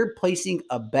 when you're placing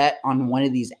a bet on one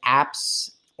of these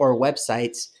apps or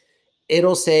websites,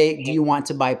 it'll say, do you want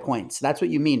to buy points? That's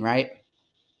what you mean, right?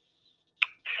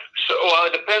 So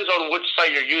it depends on which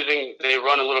site you're using. They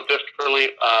run a little differently.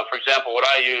 For example, what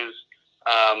I use,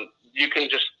 you can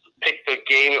just pick the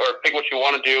game or pick what you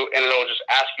want to do, and it'll just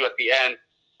ask you at the end,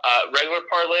 regular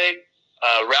parlay,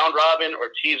 round robin, or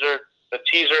teaser. The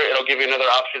teaser, it'll give you another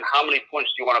option. How many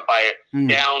points do you want to buy it,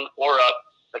 down or up?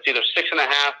 That's either 6.5,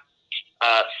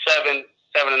 7,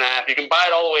 7.5. You can buy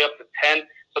it all the way up to 10,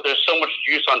 but there's so much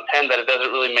juice on 10 that it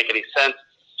doesn't really make any sense.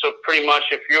 So pretty much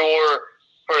if you're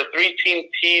for a 3-team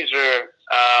teaser,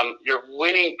 you're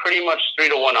winning pretty much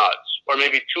 3-1 odds, or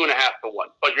maybe 2.5 to 1.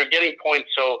 But you're getting points,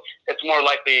 so it's more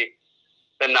likely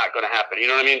than not going to happen. You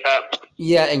know what I mean, Pat?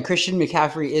 Yeah, and Christian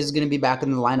McCaffrey is going to be back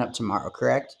in the lineup tomorrow,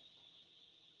 correct?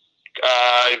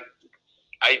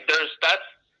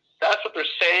 That's what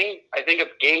they're saying. I think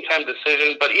it's game time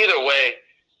decision, but either way,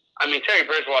 I mean, Terry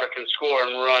Bridgewater can score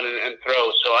and run and throw,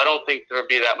 so I don't think there'll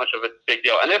be that much of a big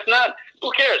deal. And if not,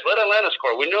 who cares? Let Atlanta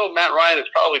score. We know Matt Ryan is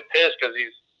probably pissed because he's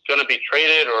going to be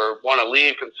traded or want to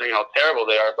leave considering how terrible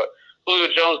they are. But Julio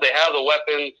Jones, they have the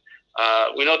weapons.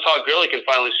 We know Todd Gurley can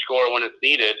finally score when it's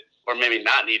needed, or maybe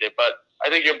not needed. But I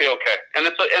think you'll be okay. And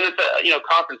it's a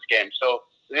conference game, so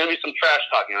there's going to be some trash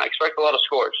talking. I expect a lot of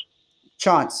scores.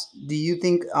 Chance, do you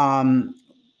think,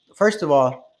 first of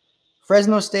all,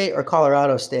 Fresno State or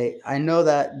Colorado State? I know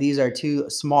that these are two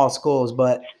small schools,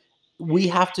 but we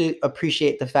have to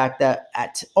appreciate the fact that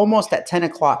almost at 10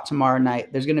 o'clock tomorrow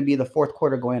night, there's going to be the fourth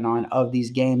quarter going on of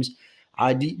these games.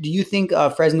 Do you think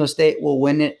Fresno State will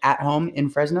win it at home in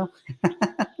Fresno?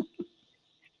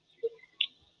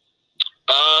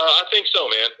 I think so,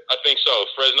 man. I think so.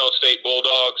 Fresno State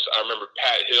Bulldogs. I remember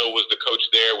Pat Hill was the coach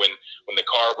there when the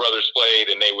Carr brothers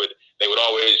played, and they would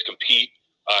always compete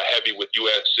heavy with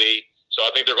USC. So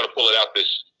I think they're going to pull it out this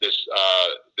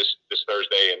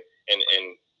Thursday and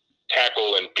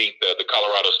tackle and beat the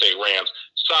Colorado State Rams.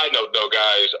 Side note, though,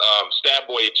 guys, Stat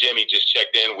Boy Jimmy just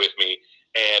checked in with me,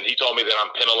 and he told me that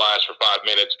I'm penalized for 5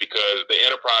 minutes because the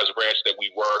Enterprise branch that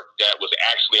we worked that was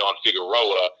actually on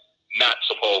Figueroa, not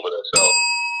Sepulveda. So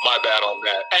my bad on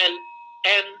that.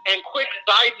 And quick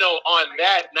side note on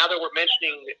that, now that we're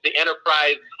mentioning the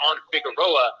Enterprise on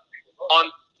Figueroa,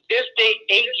 on this date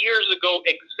 8 years ago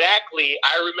exactly,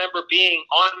 I remember being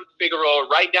on Figueroa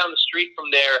right down the street from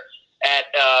there at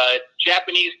a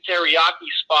Japanese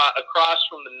teriyaki spot across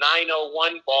from the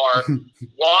 901 bar,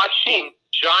 watching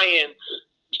Giants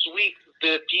sweep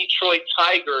the Detroit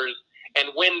Tigers and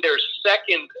win their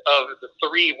second of the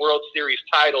 3 World Series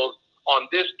titles on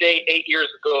this day 8 years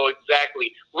ago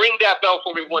exactly. Ring that bell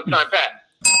for me one time, Pat.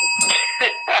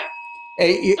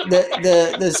 Hey,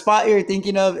 the spot you're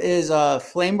thinking of is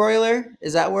Flame Broiler?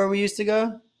 Is that where we used to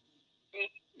go?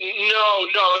 No,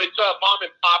 it's a mom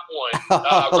and pop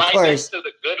one. Right course. next to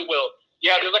the Goodwill.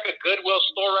 Yeah, there's like a Goodwill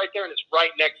store right there, and it's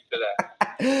right next to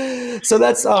that. So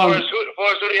that's Forrest,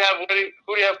 who do you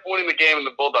have winning the game in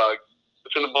the Bulldogs?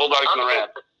 Between the Bulldogs and the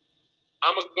Rams?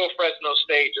 I'm going to go Fresno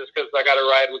State just because I got to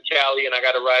ride with Callie and I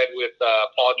got to ride with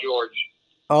Paul George.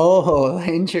 Oh,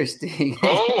 interesting.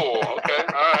 Oh, okay.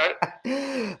 All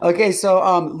right. Okay,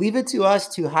 so leave it to us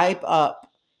to hype up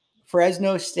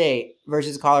Fresno State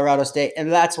versus Colorado State,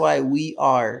 and that's why we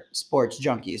are sports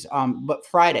junkies. But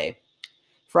Friday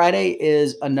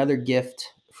is another gift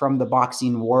from the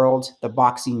boxing world, the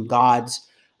boxing gods.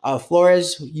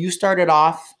 Flores, you started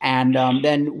off, and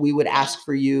then we would ask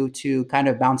for you to kind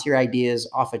of bounce your ideas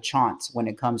off a Chance when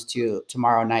it comes to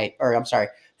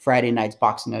Friday night's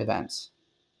boxing events.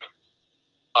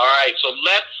 All right, so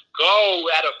let's go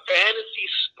at a Fantasy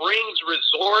Springs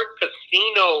Resort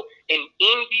Casino in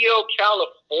Indio,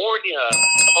 California,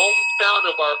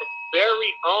 hometown of our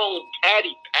very own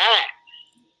Patty Pat.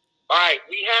 All right,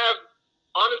 we have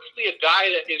honestly a guy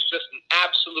that is just an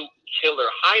absolute killer.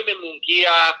 Jaime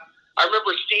Munguia, I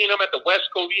remember seeing him at the West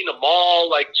Covina Mall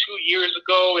like 2 years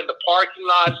ago in the parking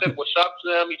lot. I said what's up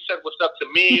to him. He said what's up to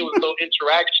me. It was a little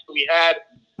interaction we had.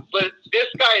 But this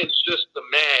guy is just the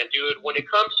man, dude. When it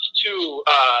comes to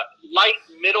light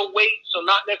middleweight, so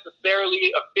not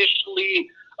necessarily officially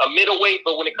a middleweight,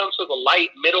 but when it comes to the light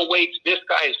middleweights, this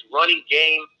guy is running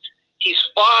game. He's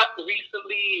fought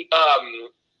recently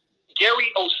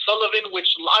Gary O'Sullivan, which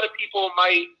a lot of people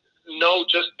might know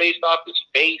just based off his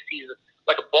face. He's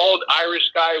like a bald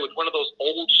Irish guy with one of those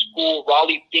old school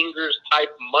Raleigh fingers type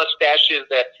mustaches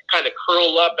that kind of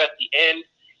curl up at the end.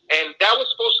 And that was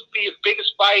supposed to be his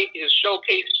biggest fight, his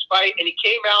showcase fight. And he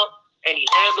came out and he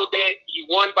handled it. He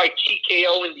won by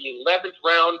TKO in the 11th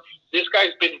round. This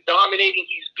guy's been dominating.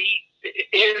 He's beat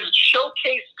his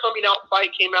showcase coming out fight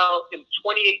came out in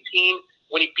 2018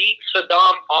 when he beat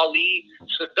Saddam Ali.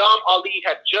 Saddam Ali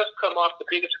had just come off the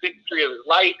biggest victory of his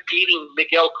life, beating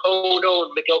Miguel Cotto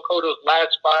in Miguel Cotto's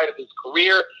last fight of his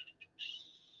career.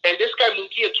 And this guy,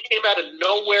 Munguia, came out of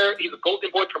nowhere. He's a Golden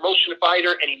Boy promotion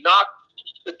fighter, and he knocked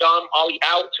Saddam Ali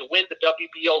out to win the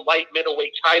WBO light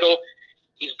middleweight title.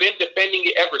 He's been defending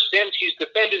it ever since. He's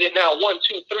defended it now 1,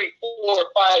 2, 3, 4,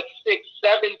 5, 6,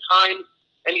 7 times.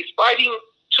 And he's fighting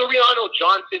Turiano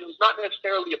Johnson, who's not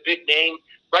necessarily a big name.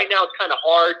 Right now it's kind of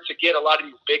hard to get a lot of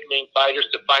these big name fighters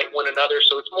to fight one another.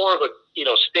 So it's more of a,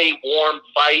 stay warm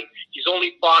fight. He's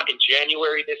only fought in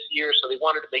January this year, so they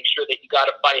wanted to make sure that you got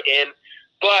a fight in.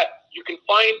 But you can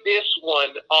find this one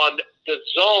on The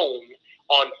Zone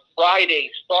on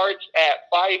Friday. Starts at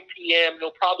 5 p.m.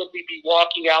 He'll probably be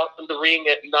walking out from the ring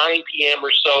at 9 p.m.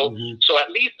 or so. Mm-hmm. So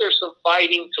at least there's some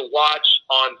fighting to watch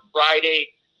on Friday.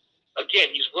 Again,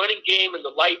 he's running game in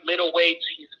the light middleweights.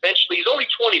 He's only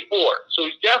 24, so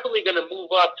he's definitely going to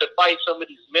move up to fight some of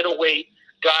these middleweight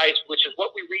guys, which is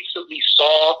what we recently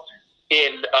saw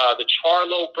in the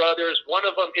Charlo brothers. One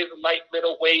of them is a light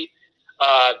middleweight.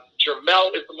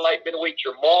 Jermell is the light middleweight.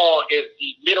 Jamal is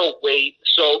the middleweight.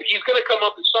 So he's going to come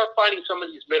up and start fighting some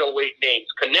of these middleweight names.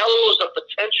 Canelo is a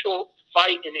potential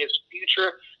fight in his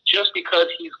future just because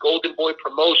he's Golden Boy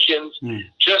Promotions,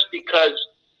 just because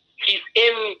he's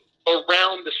in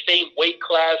around the same weight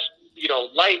class.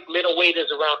 Light middleweight is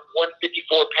around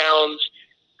 154 pounds.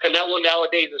 Canelo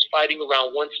nowadays is fighting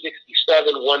around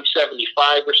 167,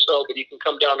 175 or so, but he can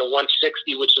come down to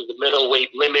 160, which is the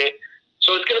middleweight limit.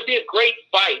 So it's going to be a great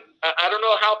fight. I don't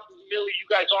know how familiar you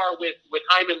guys are with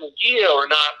Jaime Munguia or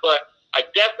not, but I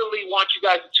definitely want you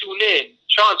guys to tune in.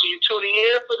 Chance, are you tuning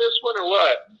in for this one or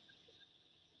what?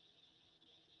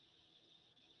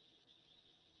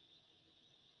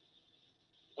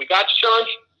 We got you, Chance?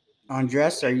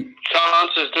 Andres, are you?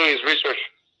 Chance is doing his research.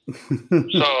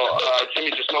 So Jimmy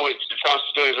just know what Chance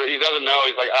is doing. He doesn't know.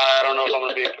 He's like, I don't know if I'm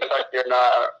going to be in Kentucky or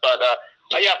not. But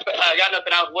yeah, I got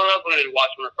nothing else. What else wanted to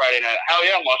watch on a Friday night? Hell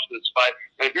yeah, I'm watching this fight.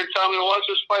 And if you're telling me to watch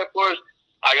this fight, of course,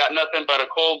 I got nothing but a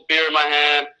cold beer in my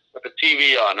hand with the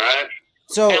TV on, right?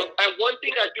 So, and one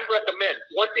thing I do recommend,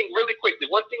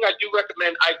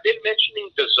 I've been mentioning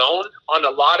The Zone on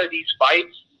a lot of these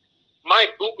fights. My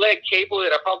bootleg cable that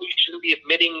I probably shouldn't be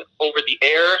admitting over the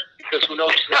air because who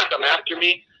knows who's going to come after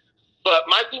me. But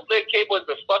my bootleg cable has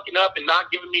been fucking up and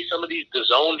not giving me some of these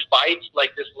DAZN fights.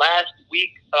 Like this last week,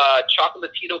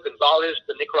 Chocolatito Gonzalez,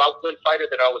 the Nicaraguan fighter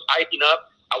that I was hyping up,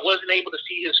 I wasn't able to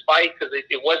see his fight because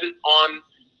it wasn't on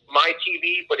my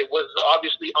TV, but it was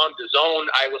obviously on DAZN.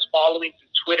 I was following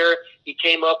through Twitter. He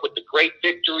came up with a great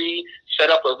victory, set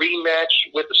up a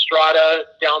rematch with Estrada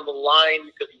down the line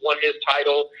because he won his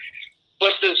title.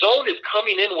 But DAZN is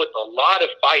coming in with a lot of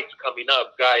fights coming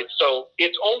up, guys. So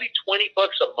it's only $20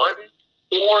 a month,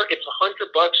 or it's $100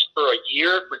 for a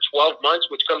year for 12 months,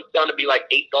 which comes down to be like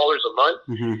 $8 a month.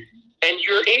 Mm-hmm. And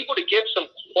you're able to get some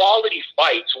quality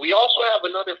fights. We also have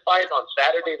another fight on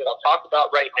Saturday that I'll talk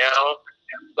about right now,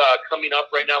 coming up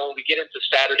right now when we get into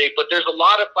Saturday. But there's a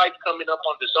lot of fights coming up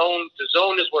on DAZN.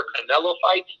 DAZN is where Canelo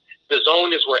fights.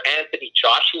 DAZN is where Anthony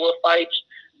Joshua fights.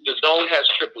 DAZN has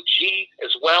Triple G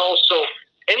as well. So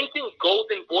anything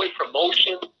Golden Boy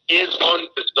Promotion is on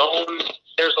DAZN.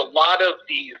 There's a lot of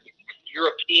these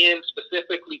European,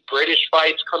 specifically British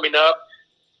fights coming up.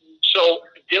 So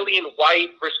Dillian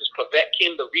White versus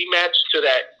Povetkin, the rematch to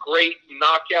that great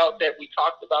knockout that we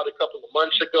talked about a couple of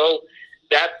months ago,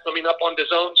 that's coming up on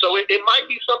DAZN. So it might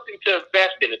be something to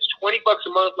invest in. It's $20 a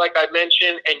month, like I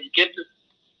mentioned, and you get to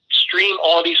stream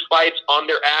all these fights on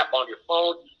their app, on your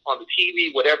phone, on the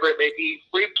TV, whatever it may be.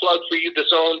 Free plug for you,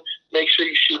 DAZN. Make sure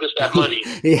you shoot us that money.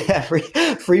 Yeah,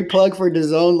 free plug for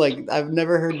DAZN. Like, I've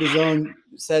never heard DAZN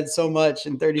said so much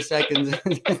in 30 seconds.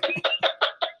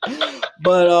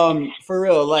 But for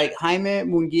real, like Jaime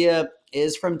Munguia,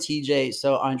 is from TJ.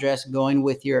 So, Andres, going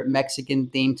with your Mexican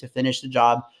theme to finish the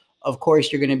job. Of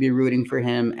course, you're going to be rooting for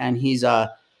him. And he's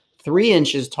 3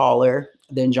 inches taller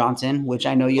than Johnson, which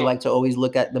I know you like to always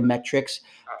look at the metrics.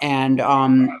 And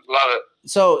Love it.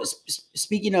 so,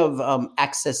 speaking of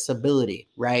accessibility,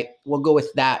 right? We'll go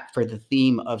with that for the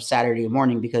theme of Saturday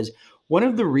morning, because one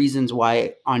of the reasons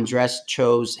why Andres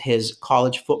chose his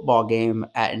college football game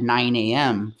at 9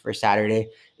 a.m. for Saturday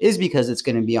is because it's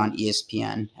going to be on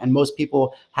ESPN, and most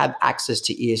people have access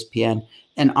to ESPN.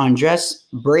 And Andres,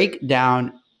 break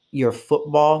down your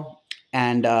football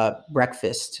and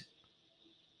breakfast.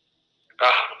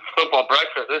 Football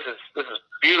breakfast. This is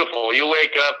beautiful. You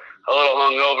wake up a little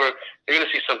hungover. You're going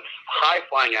to see some high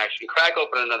flying action. Crack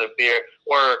open another beer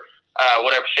or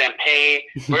whatever, champagne.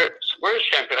 Where's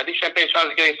champagne? I think Champagne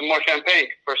Sean's getting some more champagne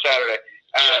for Saturday.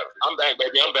 I'm back,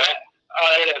 baby. I'm back.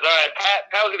 There it is. All right,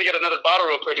 Pat was going to get another bottle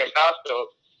real quick at Costco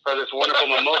for this wonderful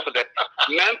mimosa day.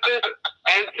 Memphis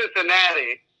and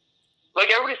Cincinnati. Like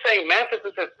everybody's saying, Memphis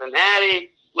and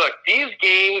Cincinnati. Look, these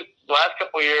games the last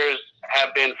couple of years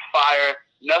have been fire.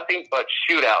 Nothing but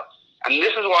shootouts. And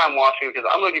this is why I'm watching, because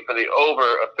I'm looking for the over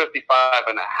of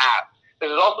 55.5.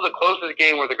 This is also the closest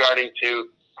game regarding to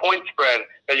point spread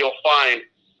that you'll find.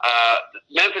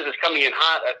 Memphis is coming in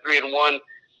hot at 3-1.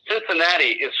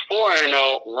 Cincinnati is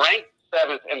 4-0, ranked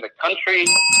 7th in the country.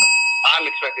 I'm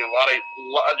expecting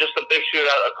just a big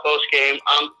shootout, a close game.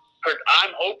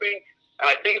 I'm hoping, and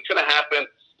I think it's going to happen,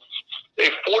 a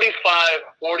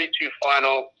 45-42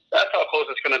 final. That's how close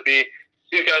it's going to be.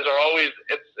 These guys are always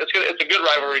it's a good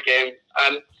rivalry game,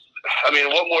 and I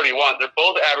mean, what more do you want? They're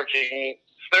both averaging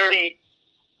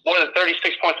more than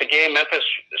 36 points a game. Memphis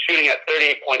shooting at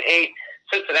 38.8,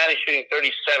 Cincinnati shooting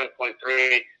 37.3.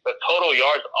 The total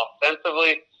yards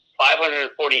offensively,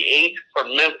 548 for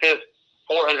Memphis,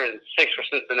 406 for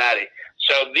Cincinnati.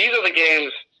 So these are the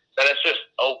games that it's just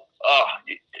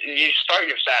you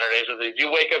start your Saturdays with these. You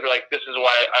wake up, you're like, this is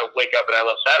why I wake up and I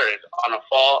love Saturdays on a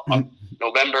fall.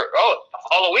 November. Oh,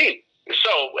 Halloween.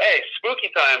 So, hey,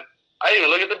 spooky time. I didn't even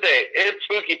look at the date. It's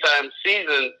spooky time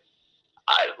season.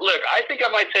 I think I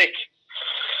might take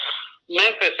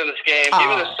Memphis in this game. Give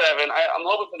it a 7. I'm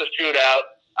hoping for the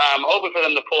shootout. I'm hoping for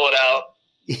them to pull it out.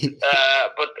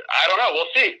 But I don't know.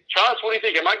 We'll see. Chance, what do you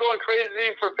think? Am I going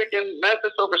crazy for picking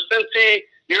Memphis over Cincy?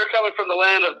 You're coming from the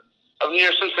land of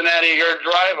near Cincinnati. Your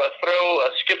drive, a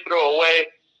skip throw away.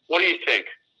 What do you think?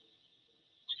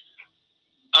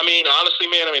 I mean,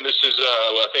 honestly, man, this is,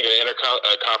 I think, an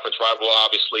interconference rival,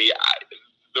 obviously.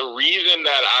 The reason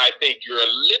that I think you're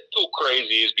a little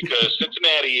crazy is because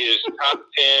Cincinnati is top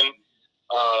 10,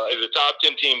 is a top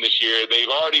 10 team this year.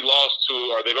 They've already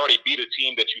they've already beat a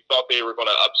team that you thought they were going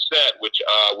to upset, which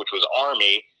was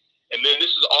Army. And then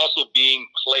this is also being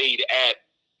played at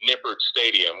Nippert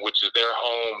Stadium, which is their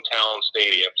hometown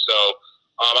stadium. So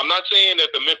I'm not saying that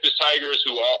the Memphis Tigers,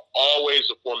 who are always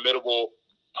a formidable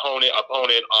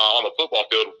opponent on the football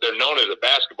field, they're known as a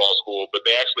basketball school, but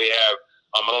they actually have,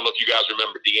 I don't know if you guys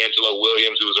remember D'Angelo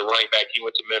Williams, who was a running back. He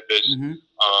went to Memphis. Mm-hmm.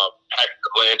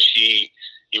 Patrick Lynch, he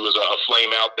was a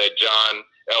flame out that John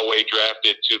Elway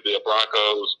drafted to the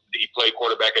Broncos. He played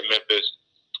quarterback at Memphis.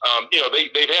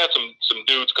 They've had some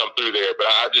dudes come through there, but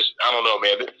I don't know,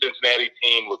 man. This Cincinnati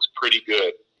team looks pretty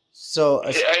good. So,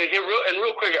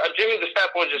 real quick, Jimmy the stat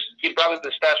boy he brought me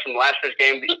the stats from last year's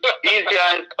game. These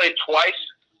guys played twice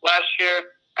last year,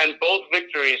 and both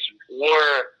victories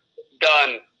were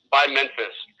done by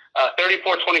Memphis.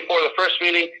 34-24 the first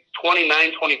meeting,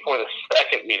 29-24 the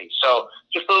second meeting. So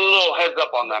just a little heads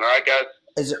up on that, all right,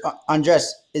 guys?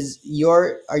 Andres,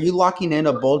 are you locking in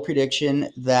a bold prediction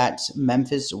that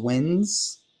Memphis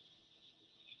wins?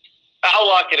 I'll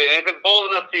lock it in. If it's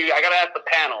bold enough I got to ask the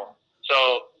panel. So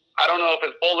I don't know if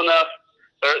it's bold enough.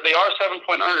 They are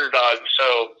 7-point underdogs.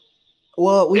 So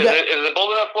is it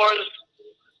bold enough for us?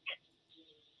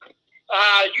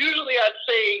 Usually I'd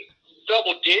say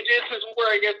double digits is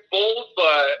where I get bold,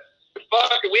 but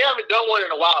fuck it, we haven't done one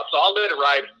in a while, so I'll let it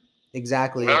ride.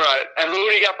 Exactly. All right. And who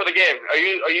do you got for the game? Are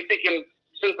you thinking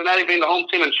Cincinnati being the home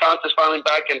team and Chance is finally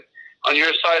back on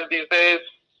your side these days?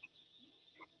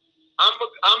 I'm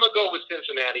gonna go with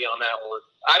Cincinnati on that one.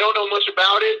 I don't know much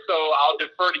about it, so I'll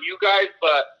defer to you guys.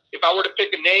 But if I were to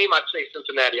pick a name, I'd say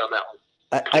Cincinnati on that one.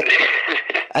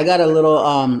 I got a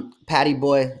little patty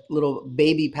boy, little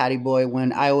baby patty boy.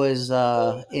 When I was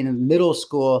in middle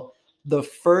school, the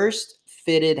first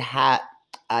fitted hat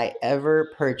I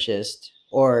ever purchased,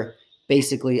 or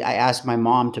basically I asked my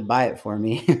mom to buy it for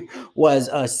me, was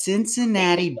a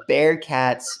Cincinnati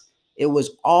Bearcats. It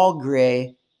was all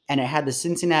gray, and it had the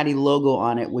Cincinnati logo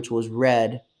on it, which was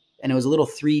red, and it was a little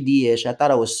 3D-ish. I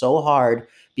thought it was so hard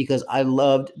because I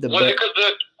loved the. Was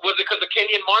it because of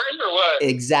Kenyon Martin or what?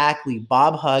 Exactly,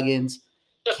 Bob Huggins,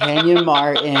 Kenyon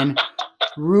Martin,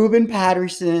 Ruben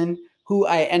Patterson, who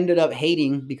I ended up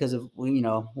hating because of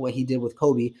what he did with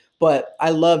Kobe. But I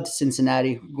loved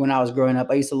Cincinnati when I was growing up.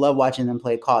 I used to love watching them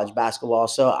play college basketball.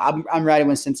 So I'm riding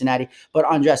with Cincinnati. But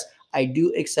Andres, I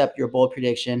do accept your bold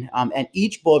prediction. And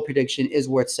each bold prediction is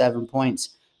worth 7 points.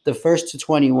 The first to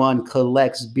 21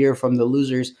 collects beer from the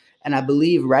losers. And I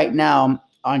believe right now,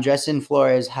 Andres and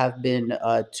Flores have been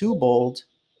too bold,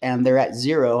 and they're at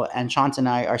 0. And Chant and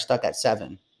I are stuck at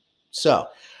 7. So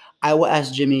I will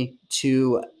ask Jimmy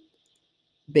to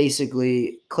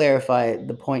basically clarify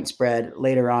the point spread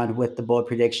later on with the bold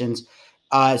predictions.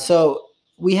 So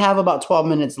we have about 12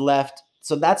 minutes left.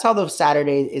 So that's how the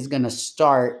Saturday is going to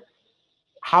start.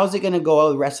 How's it going to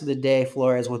go the rest of the day,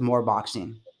 Flores, with more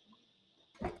boxing?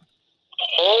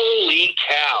 Holy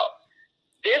cow.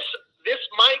 This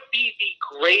might be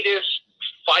the greatest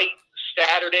fight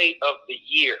Saturday of the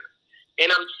year.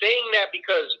 And I'm saying that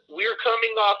because we're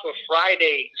coming off of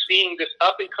Friday seeing this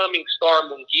up-and-coming star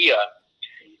Munguia.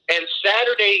 And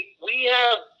Saturday, we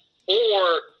have 4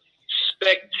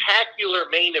 spectacular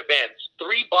main events.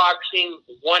 3 boxing,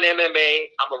 1 MMA.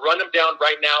 I'm going to run them down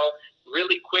right now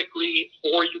really quickly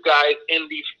for you guys. In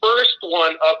the first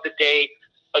one of the day,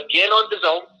 again on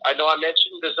DAZN. I know I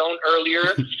mentioned DAZN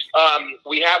earlier.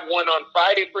 We have one on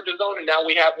Friday for DAZN, and now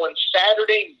we have one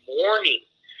Saturday morning.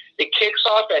 It kicks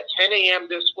off at 10 a.m.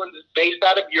 This one's based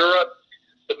out of Europe.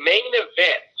 The main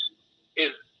event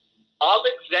is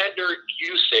Alexander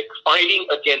Usyk fighting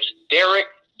against Derek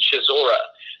Chisora.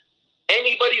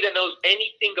 Anybody that knows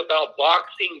anything about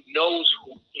boxing knows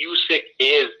who Usyk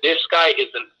is. This guy is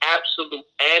an absolute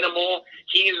animal.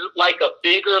 He's like a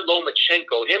bigger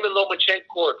Lomachenko. Him and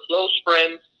Lomachenko are close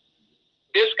friends.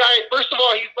 This guy, first of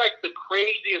all, he's like the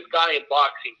craziest guy in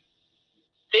boxing.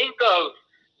 Think of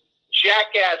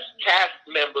Jackass cast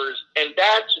members, and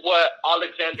that's what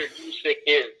Alexander Usyk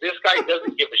is. This guy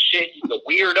doesn't give a shit. He's a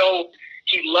weirdo.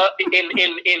 He loves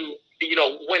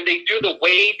when they do the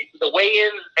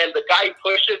weigh-ins and the guy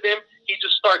pushes him, he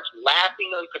just starts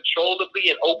laughing uncontrollably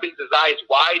and opens his eyes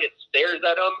wide and stares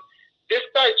at him. This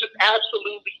guy's just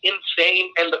absolutely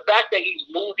insane, and the fact that he's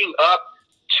moving up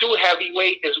to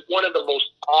heavyweight is one of the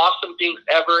most awesome things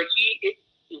ever. He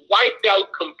wiped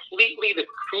out completely the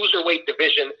cruiserweight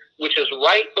division, which is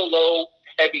right below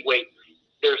heavyweight.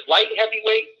 There's light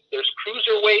heavyweight, there's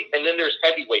cruiserweight, and then there's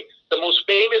heavyweight. The most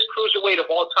famous cruiserweight of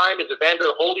all time is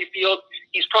Evander Holyfield.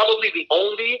 He's probably the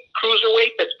only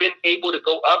cruiserweight that's been able to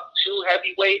go up to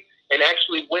heavyweight and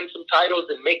actually win some titles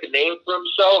and make a name for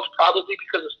himself, probably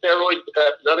because of steroids, but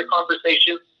that's another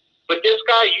conversation. But this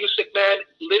guy, Usyk, man,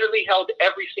 literally held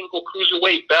every single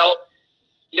cruiserweight belt.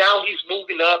 Now he's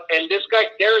moving up, and this guy,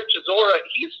 Derek Chisora,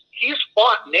 he's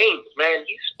fought names, man.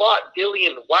 He's fought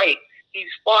Dillian White.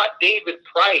 He's fought David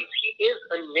Price. He is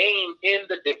a name in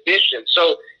the division.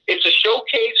 So it's a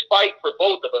showcase fight for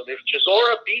both of them. If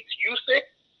Chisora beats Usyk,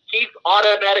 he's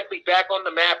automatically back on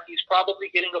the map. He's probably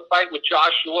getting a fight with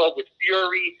Joshua, with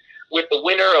Fury, with the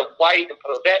winner of White and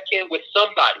Povetkin, with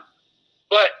somebody.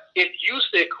 But if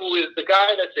Usyk, who is the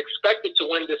guy that's expected to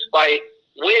win this fight,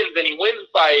 wins, and he wins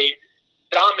by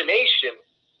domination,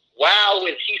 wow,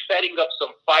 is he setting up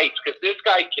some fights, because this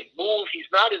guy can move. He's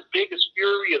not as big as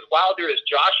Fury, as Wilder, as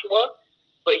Joshua,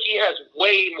 but he has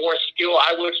way more skill,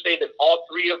 I would say, than all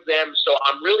 3 of them. So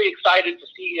I'm really excited to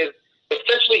see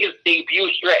essentially his debut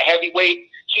here at heavyweight.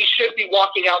 He should be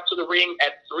walking out to the ring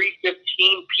at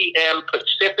 3:15 p.m.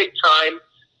 Pacific time.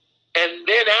 And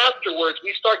then afterwards,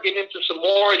 we start getting into some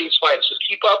more of these fights. Just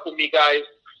keep up with me, guys.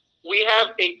 We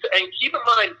have and keep in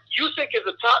mind, Usyk is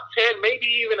a top 10, maybe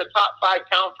even a top 5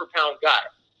 pound-for-pound guy.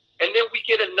 And then we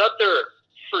get another,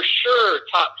 for sure,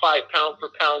 top 5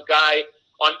 pound-for-pound guy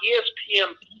on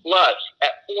ESPN Plus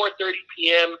at 4:30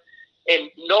 p.m. and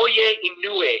Naoya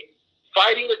Inoue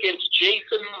fighting against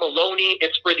Jason Maloney.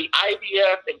 It's for the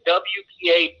IBF and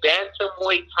WBA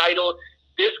bantamweight title.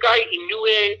 This guy,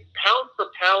 Inoue, pound for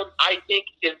pound, I think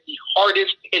is the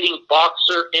hardest hitting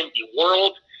boxer in the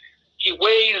world. He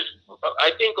weighs,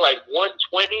 I think, like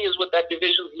 120 is what that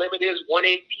division's limit is,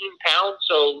 118 pounds.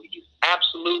 So he's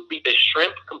absolutely a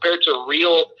shrimp compared to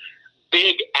real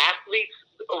big athletes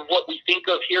of what we think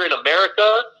of here in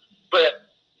America. But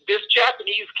this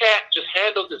Japanese cat just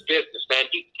handles his business, man.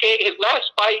 His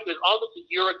last fight was almost a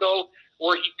year ago,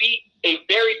 where he beat a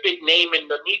very big name in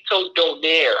Nonito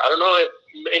Donaire. I don't know if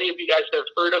any of you guys have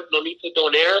heard of Nonito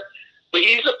Donaire, but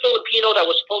he's a Filipino that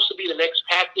was supposed to be the next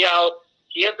Pacquiao.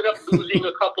 He ended up losing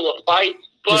a couple of fights.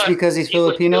 But just because he's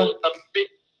Filipino? And because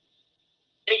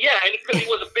he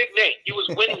was a big name. He was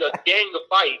winning a gang of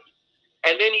fights.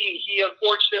 and then he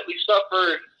unfortunately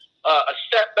suffered a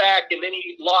setback, and then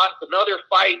he lost another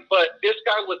fight. But this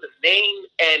guy was a name,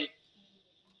 and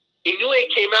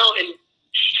Inoue came out and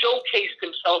showcased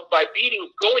himself by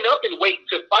going up in weight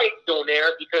to fight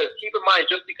Donaire, because keep in mind,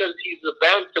 just because he's a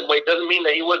bantamweight doesn't mean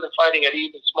that he wasn't fighting at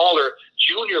even smaller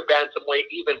junior bantamweight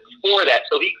even before that.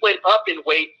 So he went up in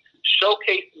weight,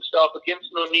 showcased himself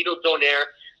against Nonito Donaire.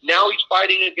 Now he's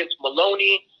fighting against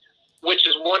Maloney, which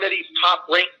is one of these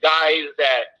top-ranked guys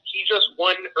that he just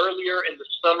won earlier in the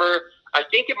summer. I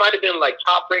think it might have been like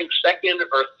top-ranked second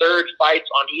or third fights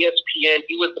on ESPN.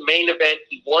 He was the main event.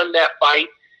 He won that fight.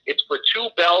 It's for 2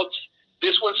 belts.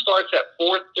 This one starts at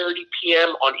 4:30 p.m.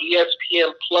 on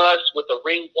ESPN Plus with a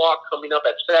ring walk coming up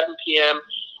at 7 p.m.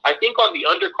 I think on the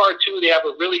undercard, too, they have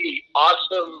a really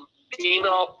awesome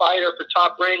female fighter for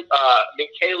Top Rank,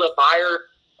 Michaela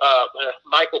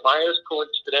Michael Myers,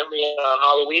 coincidentally on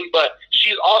Halloween. But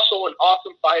she's also an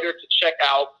awesome fighter to check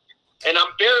out. And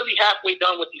I'm barely halfway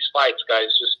done with these fights, guys.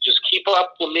 Just keep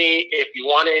up with me. If you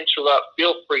want to interrupt,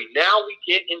 feel free. Now we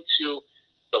get into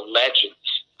the legends.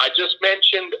 I just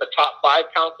mentioned a top 5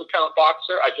 pound-for-pound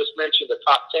boxer. I just mentioned a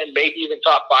top 10, maybe even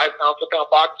top 5 pound-for-pound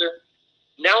boxer.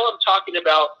 Now I'm talking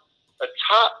about a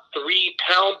top 3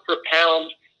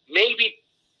 pound-for-pound, maybe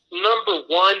number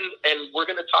 1, and we're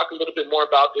going to talk a little bit more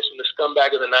about this in the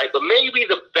Scumbag of the Night, but maybe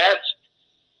the best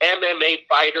MMA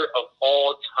fighter of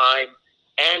all time,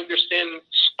 Anderson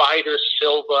Spider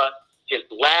Silva. His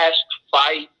last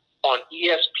fight on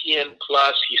ESPN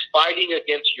Plus, he's fighting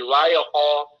against Uriah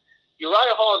Hall.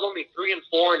 Uriah Hall is only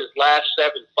 3-4 in his last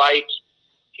 7 fights.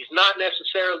 He's not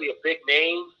necessarily a big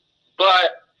name,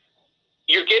 but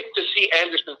you're getting to see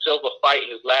Anderson Silva fight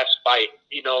his last fight.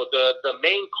 You know, the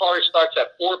main card starts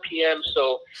at 4 p.m.,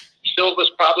 so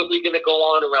Silva's probably going to go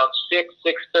on around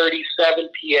 6:30, 7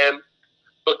 p.m.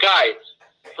 But guys,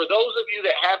 for those of you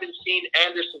that haven't seen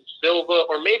Anderson Silva,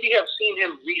 or maybe have seen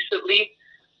him recently,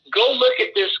 go look at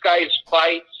this guy's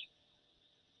fights.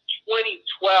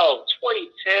 2012,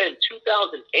 2010,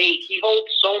 2008. He holds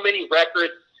so many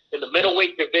records in the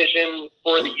middleweight division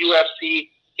for the UFC.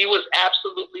 He was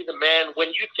absolutely the man. When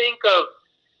you think of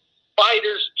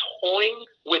fighters toying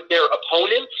with their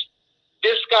opponents,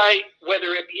 this guy,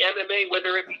 whether it be MMA,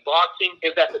 whether it be boxing,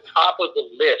 is at the top of the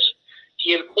list.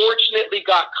 He unfortunately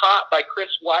got caught by Chris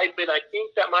Weidman. I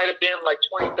think that might have been like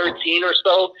 2013 or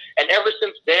so. And ever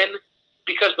since then,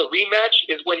 because the rematch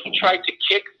is when he tried to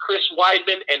kick Chris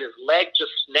Weidman and his leg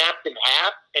just snapped in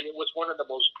half, and it was one of the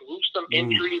most gruesome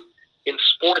injuries in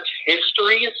sports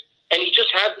histories. And he just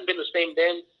hasn't been the same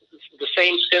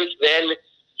since then.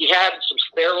 He had some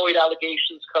steroid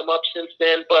allegations come up since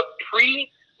then, but pre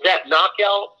that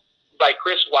knockout by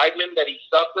Chris Weidman that he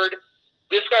suffered,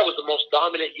 this guy was the most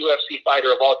dominant UFC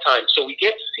fighter of all time. So we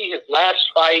get to see his last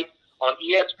fight on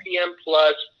ESPN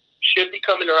Plus. Should be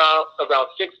coming around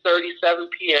 6:30, 7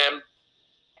 p.m.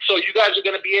 So you guys are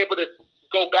going to be able to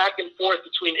go back and forth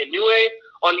between Inoue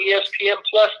on ESPN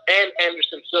Plus and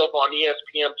Anderson Silva on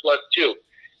ESPN Plus too.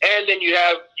 And then you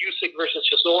have Usyk versus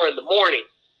Chisora in the morning.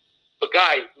 But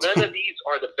guys, none of these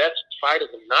are the best fight of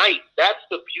the night. That's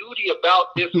the beauty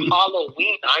about this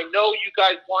Halloween. I know you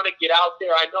guys want to get out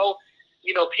there. I know,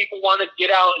 you know, people want to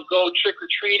get out and go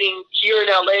trick-or-treating. Here in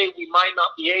LA, we might not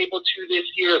be able to this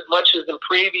year as much as in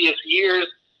previous years,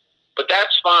 but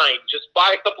that's fine. Just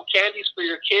buy a couple candies for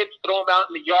your kids, throw them out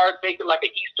in the yard, make it like an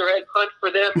Easter egg hunt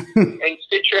for them, and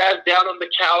sit your ass down on the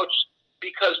couch,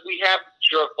 because we have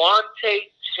Gervonta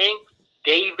Tank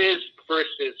Davis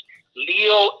versus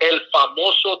Leo El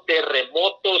Famoso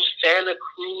Terremoto Santa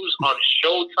Cruz on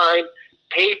Showtime.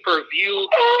 Pay-per-view.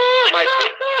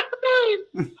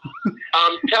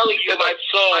 I'm telling you,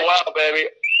 wow, baby.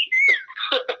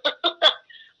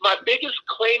 My biggest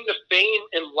claim to fame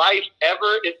in life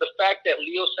ever is the fact that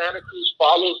Leo Santa Cruz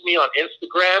follows me on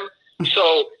Instagram.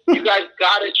 So you guys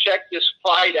got to check this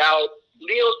fight out.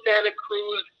 Leo Santa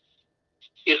Cruz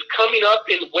is coming up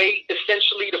in weight,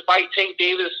 essentially, to fight Tank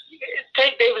Davis.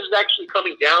 Tank Davis is actually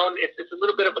coming down. It's a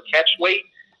little bit of a catch weight.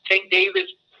 Tank Davis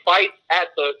fights at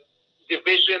the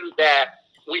division that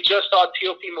we just saw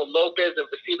Teofimo Lopez and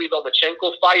Vasily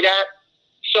Lomachenko fight at.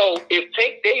 So if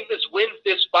Tank Davis wins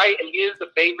this fight, and he is the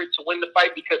favorite to win the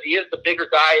fight because he is the bigger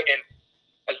guy, and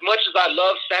as much as I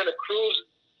love Santa Cruz,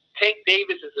 Tank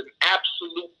Davis is an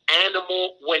absolute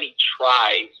animal when he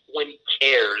tries, when he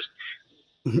cares.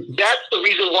 That's the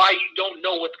reason why you don't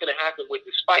know what's going to happen with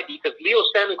this fight, because Leo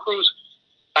Santa Cruz,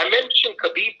 I mentioned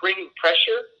Khabib bringing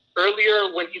pressure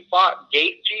earlier when he fought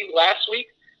Gaethje last week.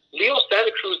 Leo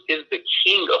Santa Cruz is the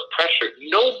king of pressure.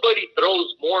 Nobody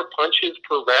throws more punches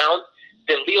per round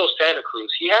than Leo Santa Cruz.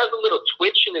 He has a little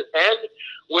twitch in his hand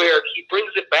where he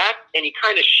brings it back and he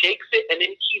kind of shakes it and then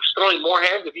he keeps throwing more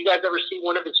hands. If you guys ever see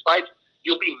one of his fights,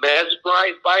 you'll be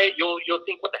mesmerized by it. You'll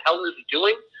think, what the hell is he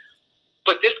doing?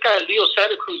 But this guy, Leo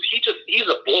Santa Cruz, he's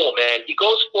a bull, man. He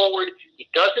goes forward. He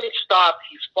doesn't stop.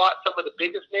 He's fought some of the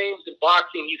biggest names in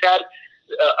boxing. He's had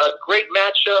a great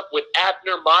matchup with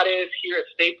Abner Mares here at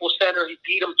Staples Center. He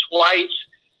beat him twice.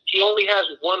 He only has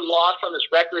one loss on his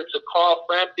record to Carl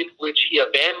Frampton, which he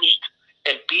avenged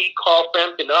and beat Carl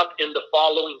Frampton up in the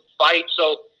following fight.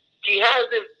 So he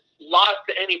hasn't lost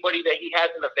to anybody that he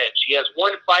hasn't avenged. He has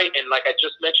one fight, and like I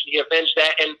just mentioned, he avenged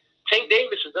that. And Tank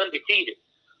Davis is undefeated.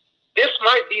 This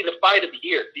might be the fight of the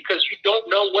year because you don't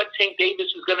know what Tank Davis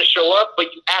is going to show up,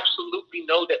 but you absolutely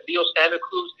know that Leo Santa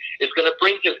Cruz is going to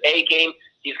bring his A game.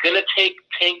 He's going to take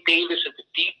Tank Davis into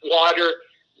deep water.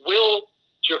 Will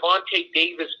Gervonta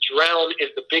Davis drown is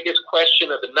the biggest question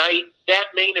of the night. That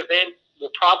main event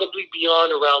will probably be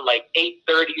on around like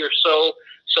 8:30 or so.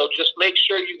 So just make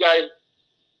sure you guys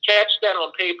catch that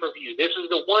on pay-per-view. This is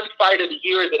the one fight of the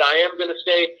year that I am going to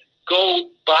say, go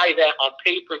buy that on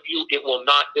pay-per-view. It will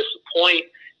not disappoint.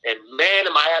 And, man,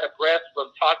 am I out of breath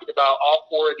from talking about all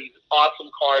four of these awesome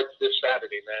cards this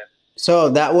Saturday, man. So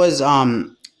that was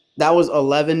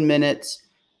 11 minutes,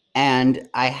 and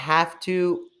I have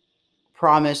to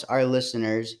promise our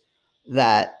listeners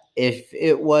that if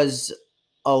it was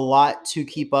a lot to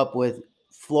keep up with,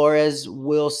 Flores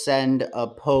will send a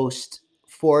post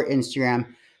for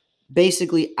Instagram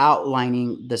basically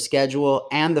outlining the schedule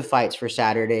and the fights for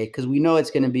Saturday because we know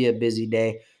it's going to be a busy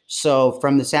day. So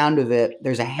from the sound of it,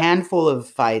 there's a handful of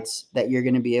fights that you're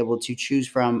going to be able to choose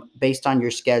from based on your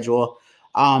schedule.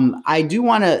 I do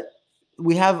want to –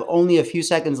 we have only a few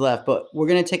seconds left, but we're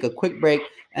going to take a quick break.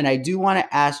 And I do want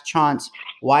to ask Chance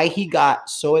why he got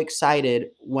so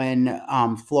excited when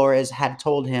Flores had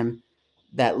told him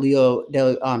that Leo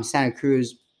Santa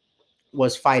Cruz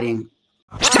was fighting.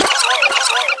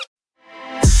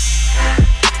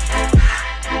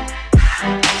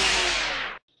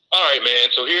 All right, man.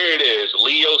 So here it is.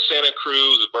 Leo Santa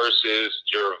Cruz versus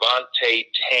Gervonta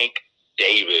Tank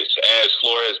Davis. As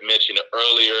Flores mentioned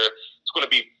earlier, it's going to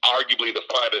be arguably the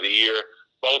fight of the year.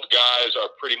 Both guys are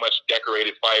pretty much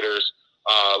decorated fighters.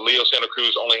 Leo Santa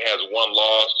Cruz only has one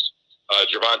loss.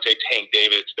 Gervonta Tank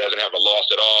Davis doesn't have a loss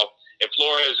at all. And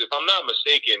Flores, if I'm not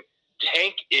mistaken,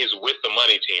 Tank is with the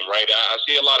money team, right? I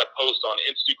see a lot of posts on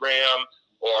Instagram,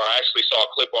 or I actually saw a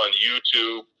clip on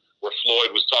YouTube where Floyd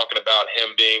was talking about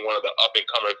him being one of the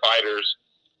up-and-coming fighters.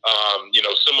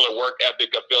 Similar work ethic,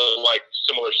 I feel like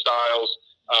similar styles.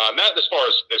 Not as far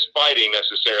as fighting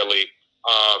necessarily,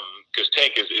 because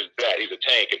Tank is that. He's a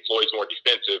tank, and Floyd's more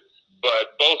defensive.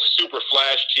 But both super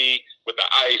flashy with the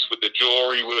ice, with the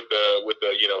jewelry, with the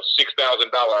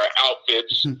 $6,000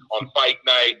 outfits on fight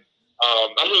night.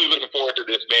 I'm really looking forward to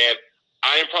this, man.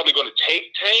 I am probably going to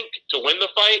take Tank to win the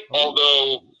fight,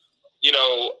 although,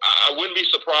 I wouldn't be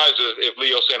surprised if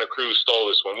Leo Santa Cruz stole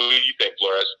this one. What do you think,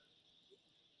 Flores?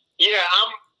 Yeah,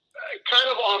 I'm kind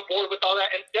of on board with all that.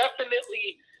 And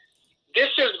definitely, this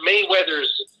is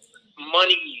Mayweather's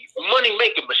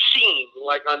money-making machine,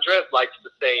 like Andres likes to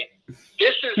say.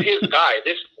 This is his guy.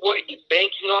 This is what he's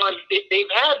banking on.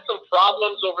 They've had some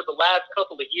problems over the last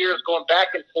couple of years going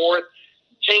back and forth.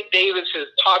 Tank Davis has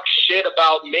talked shit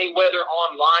about Mayweather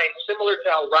online, similar to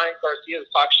how Ryan Garcia has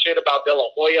talked shit about De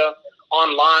La Hoya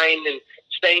online and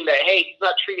saying that, hey, he's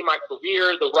not treating my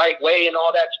career the right way and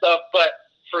all that stuff. But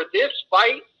for this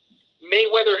fight,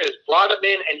 Mayweather has brought him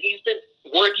in, and he's been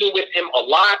working with him a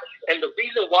lot. And the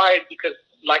reason why is because,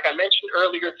 like I mentioned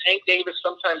earlier, Tank Davis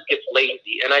sometimes gets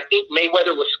lazy. And I think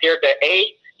Mayweather was scared that,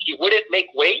 A, he wouldn't make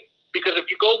weight. Because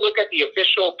if you go look at the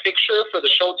official picture for the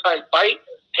Showtime fight,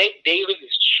 Tank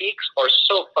Davis' cheeks are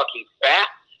so fucking fat.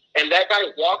 And that guy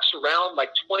walks around like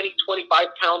 20, 25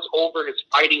 pounds over his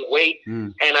fighting weight.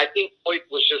 And I think Floyd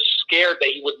was just scared that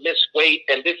he would miss weight.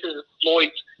 And this is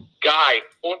Floyd's guy.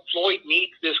 Floyd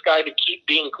needs this guy to keep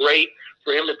being great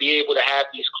for him to be able to have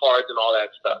these cards and all that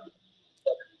stuff.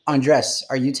 Andres,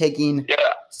 are you taking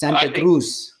Santa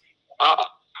Cruz?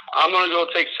 I'm going to go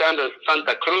take Santa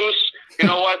Cruz. You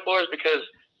know why, Flores? Because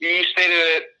you stated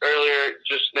it earlier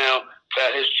just now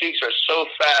that his cheeks are so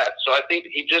fat. So I think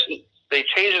they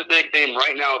changed his nickname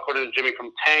right now, according to Jimmy,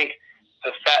 from Tank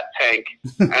to Fat Tank,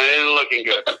 and it isn't looking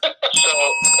good. So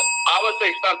I would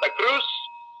take Santa Cruz.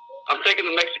 I'm taking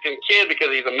the Mexican kid because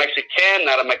he's a Mexican,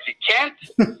 not a Mexicant.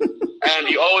 And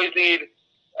you always need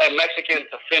a Mexican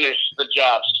to finish the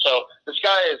job. So this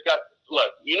guy has got,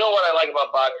 look, you know what I like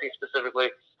about boxing specifically?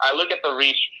 I look at the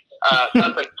reach.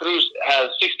 Santa Cruz has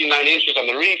 69 inches on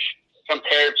the reach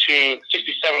compared to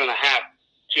 67.5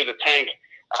 to the Tank.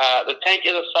 The Tank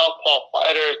is a southpaw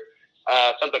fighter.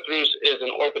 Santa Cruz is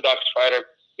an orthodox fighter.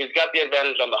 He's got the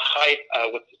advantage on the height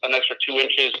with an extra 2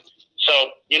 inches. So,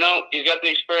 he's got the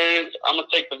experience. I'm going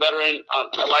to take the veteran.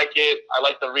 I like it. I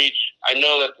like the reach. I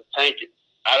know that the Tank,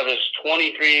 out of his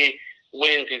 23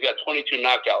 wins, he's got 22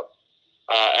 knockouts.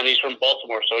 And he's from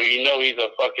Baltimore, so he's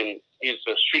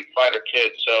a street fighter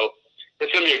kid. So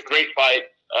it's going to be a great fight.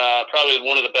 Probably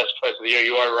one of the best fights of the year.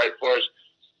 You are right, Forrest.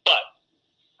 But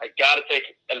I got to take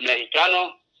El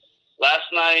Mexicano.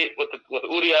 Last night with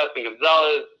Urias and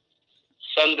Gonzalez.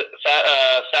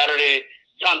 Saturday,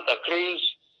 Santa Cruz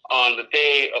on the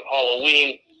day of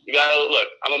Halloween. You got to look.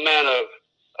 I'm a man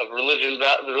of religious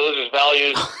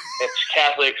values. It's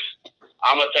Catholics.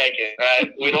 I'm gonna take it.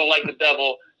 Right? We don't like the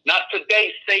devil. Not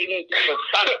today, Satan. But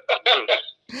Santa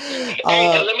Cruz. Hey,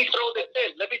 and let me throw this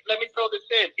in. Let me throw this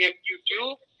in. If you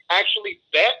do actually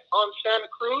bet on Santa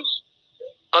Cruz,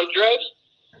 Andres,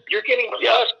 you're getting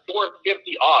plus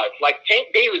 450 odds. Like Tank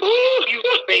Davis is a huge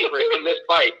favorite in this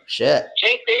fight. Shit.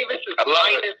 Tank Davis is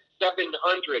minus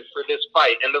 700 for this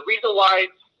fight. And the reason why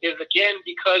is, again,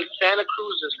 because Santa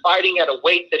Cruz is fighting at a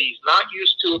weight that he's not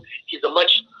used to. He's a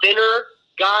much thinner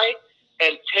guy.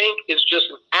 And Tank is just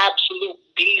an absolute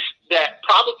beast that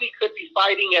probably could be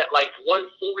fighting at like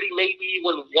 140, maybe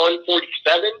even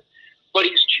 147. But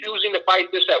he's choosing to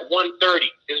fight this at 130.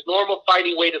 His normal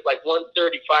fighting weight is like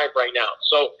 135 right now.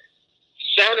 So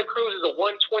Santa Cruz is a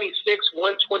 126,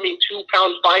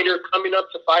 122-pound fighter coming up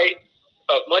to fight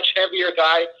a much heavier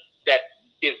guy that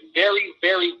is very,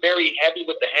 very, very heavy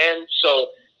with the hands. So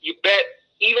you bet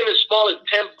even as small as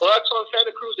 $10 on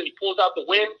Santa Cruz and he pulls out the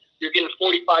win, you're getting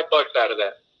 $45 out of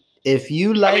that. If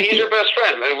you like, he's your best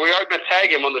friend, and we are going to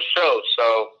tag him on the show,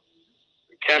 so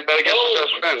you can't bet against his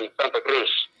best friend, Santa Cruz.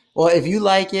 Well, if you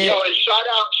like it, and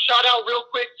shout out real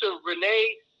quick to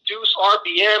Renee Deuce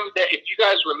RBM. That if you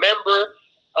guys remember,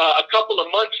 a couple of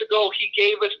months ago, he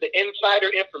gave us the insider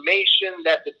information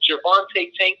that the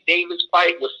Gervonta Tank Davis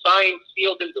fight was signed,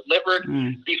 sealed, and delivered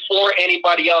before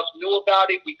anybody else knew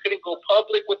about it. We couldn't go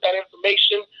public with that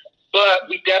information, but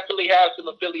we definitely have some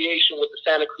affiliation with the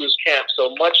Santa Cruz camp.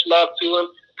 So much love to him.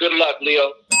 Good luck,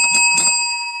 Leo.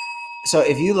 So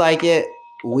if you like it,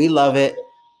 we love it.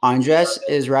 Andres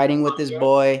is riding with his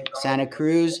boy, Santa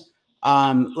Cruz.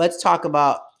 Let's talk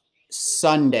about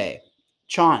Sunday.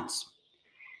 Chance,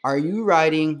 are you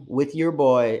riding with your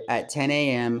boy at 10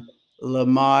 a.m.,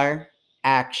 Lamar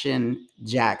Action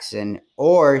Jackson,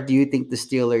 or do you think the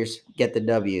Steelers get the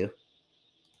W?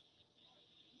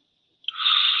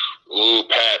 Ooh,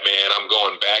 Pat, man, I'm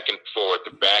going back and forth,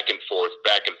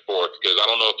 because I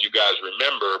don't know if you guys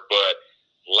remember, but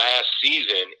last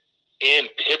season in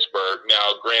Pittsburgh,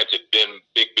 now granted,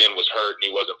 Big Ben was hurt and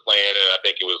he wasn't playing, and I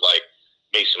think it was like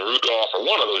Mason Rudolph or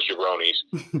one of those jabronis,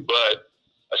 but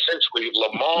essentially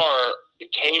Lamar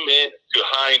came in to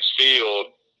Heinz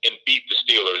Field and beat the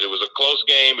Steelers. It was a close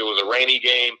game, it was a rainy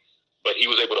game, but he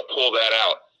was able to pull that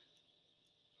out.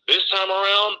 This time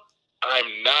around,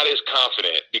 I'm not as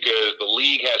confident because the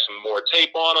league has some more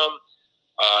tape on him.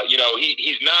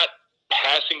 He's not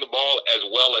passing the ball as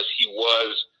well as he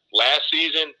was last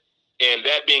season. And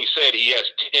that being said, he has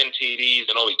 10 TDs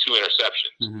and only 2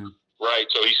 interceptions, right?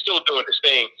 So he's still doing his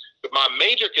thing. But my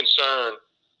major concern,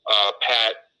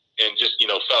 Pat, and just,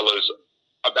 fellas,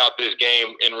 about this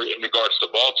game in regards to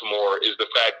Baltimore is the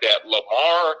fact that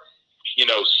Lamar,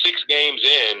 6 games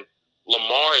in,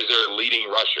 Lamar is their leading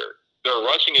rusher. Their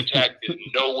rushing attack is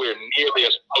nowhere nearly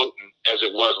as potent as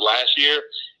it was last year.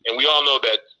 And we all know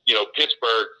that,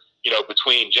 Pittsburgh,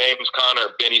 between James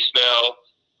Conner, Benny Snell,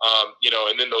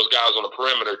 and then those guys on the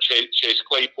perimeter, Chase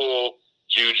Claypool,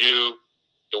 Juju,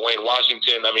 Dwayne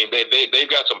Washington. I mean, they've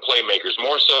got some playmakers,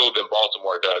 more so than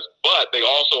Baltimore does. But they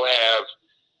also have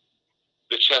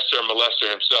the Chester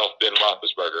molester himself, Ben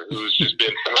Roethlisberger, who's just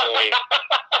been throwing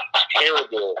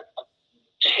terrible.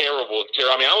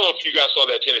 I mean, I don't know if you guys saw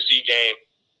that Tennessee game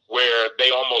where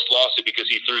they almost lost it because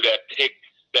he threw that pick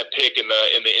in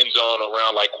the end zone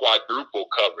around like quadruple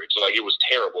coverage. Like, it was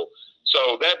terrible.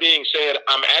 So that being said,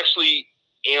 I'm actually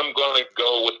going to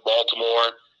go with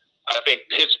Baltimore. I think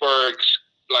Pittsburgh's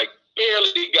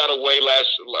barely got away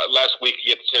last week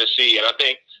against Tennessee, and I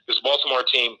think this Baltimore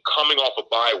team coming off a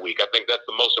bye week, I think that's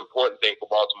the most important thing for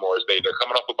Baltimore is they're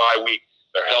coming off a bye week.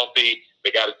 They're healthy.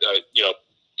 They got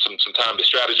some time to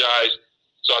strategize.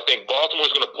 So I think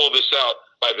Baltimore's going to pull this out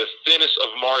by the thinnest of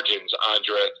margins,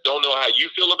 Andre. Don't know how you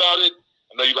feel about it.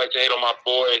 I know you like to hate on my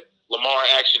boy Lamar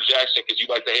Action Jackson because you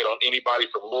like to hate on anybody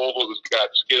from Louisville who's got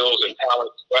skills and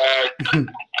talent, swag.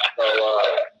 So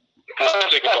I'm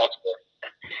taking Baltimore.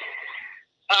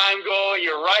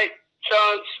 You're right,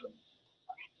 Chance.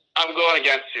 I'm going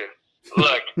against you.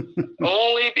 Look,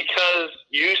 only because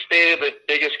you stated the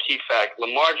biggest key fact.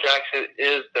 Lamar Jackson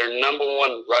is their number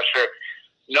one rusher.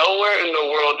 Nowhere in the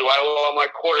world do I want my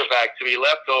quarterback to be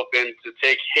left open to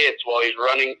take hits while he's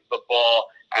running the ball.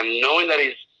 And knowing that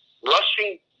he's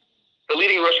rushing, the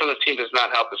leading rusher on the team does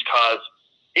not help his cause.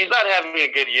 He's not having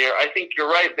a good year. I think you're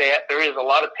right. There is a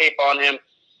lot of tape on him.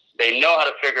 They know how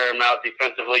to figure him out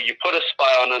defensively. You put a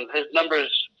spy on him. His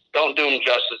numbers don't do him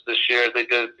justice this year as they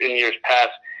did in years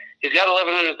past. He's got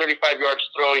 1,135 yards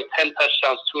throwing, 10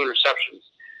 touchdowns, 2 interceptions.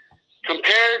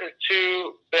 Compared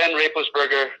to Ben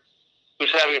Roethlisberger,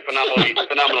 who's having a phenomenal year,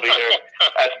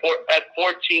 at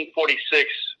 1,446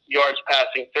 yards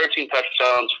passing, 13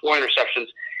 touchdowns, 4 interceptions.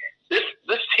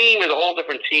 This team is a whole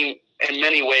different team in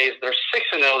many ways. They're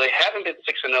 6-0. They haven't been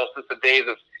 6-0 since the days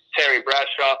of Terry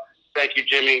Bradshaw. Thank you,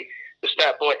 Jimmy, the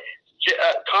stat boy.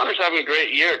 Connor's having a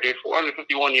great year, dude.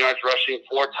 451 yards rushing,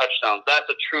 4 touchdowns. That's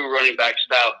a true running back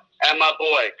style. And my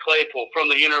boy, Claypool, from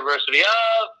the University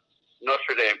of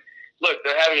Notre Dame. Look,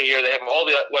 they're having a year. They have all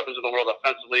the weapons in the world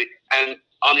offensively. And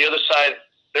on the other side,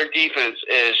 their defense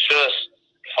is just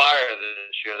fire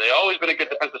this year. They've always been a good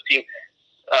defensive team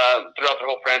throughout their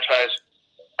whole franchise.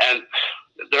 And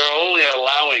they're only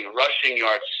allowing rushing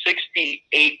yards,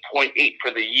 68.8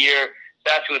 for the year.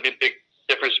 That's going to be a big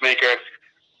difference maker.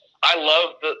 I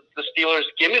love the Steelers.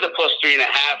 Give me the +3.5.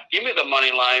 Give me the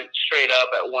money line straight up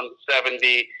at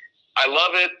 170. I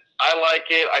love it. I like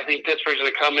it. I think Pittsburgh's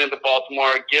going to come into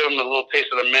Baltimore, give them a little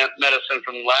taste of the medicine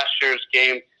from last year's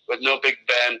game with no Big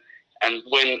Ben, and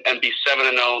win and be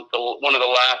 7-0, one of the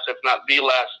last, if not the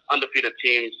last, undefeated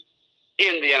teams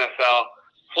in the NFL.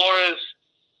 Flores,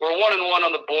 we're 1-1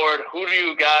 on the board. Who do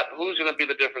you got? Who's going to be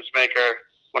the difference maker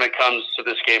when it comes to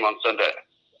this game on Sunday?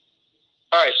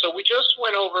 All right, so we just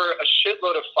went over a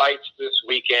shitload of fights this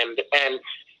weekend, and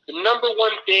the number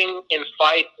one thing in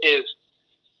fight is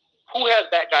who has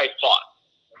that guy fought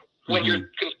when you're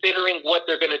considering what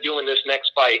they're going to do in this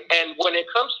next fight. And when it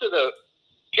comes to the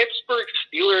Pittsburgh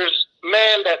Steelers,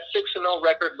 man, that 6-0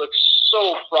 record looks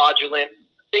so fraudulent.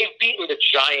 They've beaten the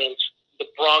Giants, the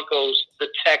Broncos, the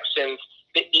Texans,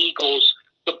 the Eagles,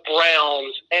 the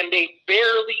Browns, and they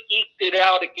barely eked it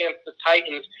out against the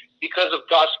Titans because of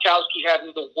Gostkowski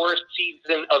having the worst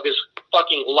season of his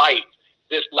fucking life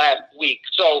this last week.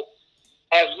 So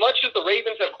as much as the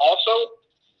Ravens have also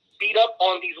beat up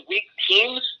on these weak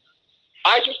teams,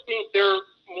 I just think they're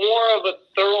more of a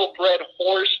thoroughbred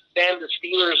horse than the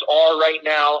Steelers are right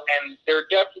now, and they're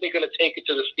definitely going to take it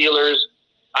to the Steelers.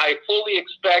 I fully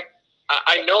expect –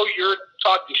 I know you're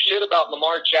talking shit about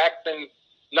Lamar Jackson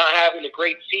not having a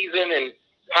great season and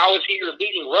how is he your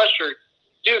leading rusher.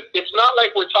 Dude, it's not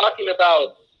like we're talking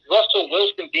about Russell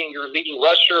Wilson being your leading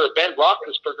rusher or Ben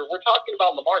Roethlisberger. We're talking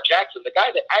about Lamar Jackson, the guy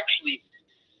that actually,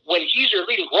 when he's your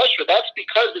leading rusher, that's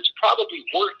because it's probably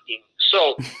working.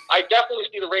 So I definitely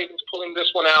see the Ravens pulling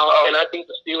this one out, and I think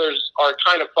the Steelers are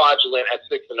kind of fraudulent at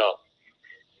 6-0.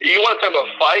 You want to talk about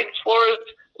fights, Flores?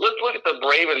 Let's look at the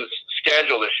Ravens'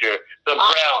 schedule this year. The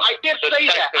Browns. I did say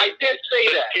that.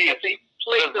 Chiefs, they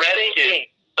played the same game.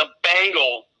 The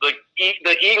Bengals,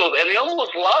 the Eagles, and they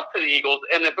almost lost to the Eagles.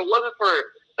 And if it wasn't for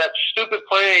that stupid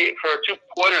play for a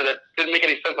 2-pointer that didn't make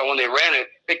any sense on when they ran it,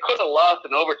 they could have lost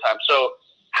in overtime. So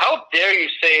how dare you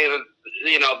say that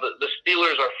the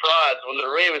Steelers are frauds when the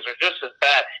Ravens are just as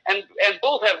bad? And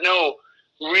both have no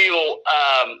real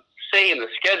say in the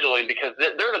scheduling because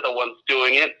they're not the ones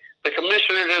doing it. The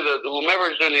commissioner did it,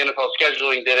 whomever's doing the NFL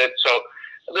scheduling did it. So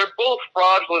they're both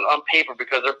fraudulent on paper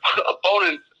because their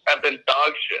opponents have been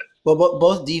dog shit. Well,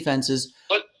 both defenses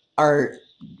are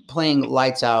playing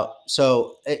lights out.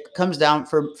 So it comes down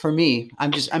for me. I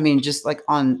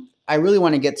really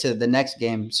want to get to the next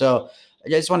game. So I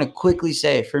just want to quickly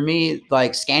say, for me,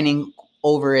 like scanning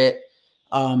over it,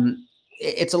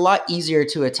 it's a lot easier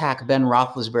to attack Ben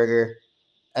Roethlisberger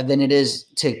than it is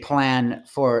to plan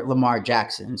for Lamar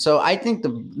Jackson. So I think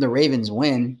the Ravens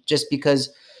win just because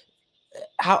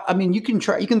you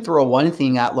can throw one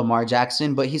thing at Lamar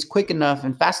Jackson, but he's quick enough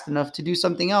and fast enough to do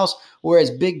something else.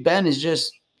 Whereas Big Ben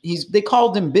is they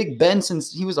called him Big Ben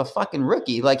since he was a fucking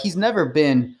rookie. Like he's never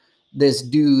been this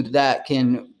dude that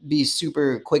can be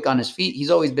super quick on his feet. He's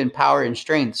always been power and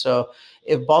strength. So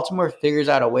if Baltimore figures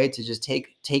out a way to just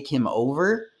take him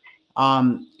over,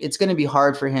 it's going to be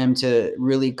hard for him to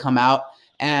really come out.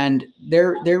 And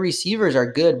their receivers are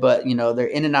good, but they're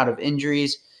in and out of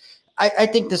injuries. I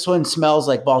think this one smells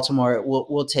like Baltimore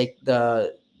will take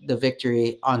the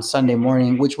victory on Sunday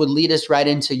morning, which would lead us right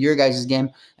into your guys' game.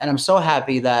 And I'm so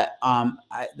happy that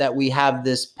that we have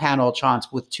this panel,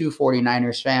 Chance, with two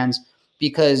 49ers fans,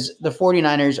 because the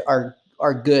 49ers are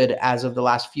are good as of the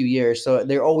last few years. So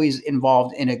they're always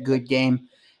involved in a good game.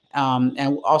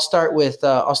 And I'll start with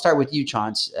you,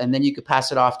 Chance, and then you could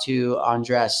pass it off to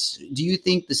Andres. Do you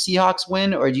think the Seahawks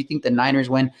win, or do you think the Niners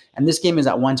win? And this game is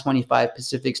at 1:25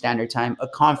 Pacific Standard Time, a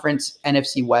conference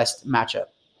NFC West matchup.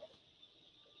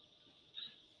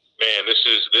 Man, this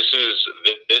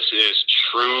is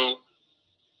true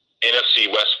NFC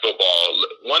West football.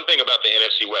 One thing about the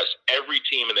NFC West, every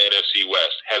team in the NFC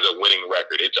West has a winning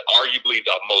record. It's arguably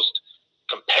the most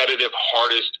competitive,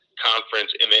 hardest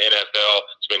conference in the NFL.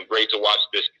 It's been great to watch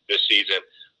this season.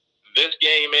 This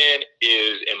game, man,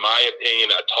 is, in my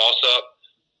opinion, a toss-up.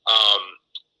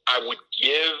 I would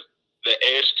give the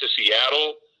edge to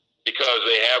Seattle because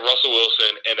they have Russell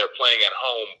Wilson and they're playing at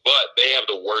home, but they have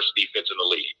the worst defense in the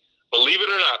league. Believe it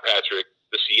or not, Patrick,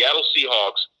 the Seattle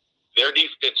Seahawks, their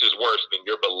defense is worse than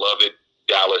your beloved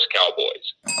Dallas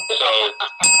Cowboys. So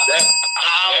that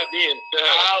being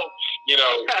said, you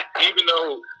know,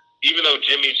 even though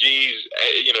Jimmy G's,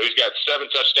 you know, he's got 7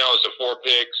 touchdowns to 4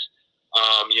 picks,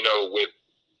 you know, with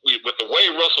the way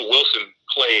Russell Wilson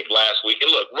played last week.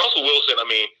 And look, Russell Wilson, I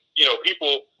mean, you know,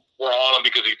 people were on him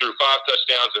because he threw 5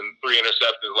 touchdowns and 3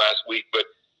 interceptions last week. But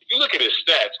if you look at his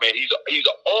stats, man, he's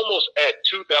almost at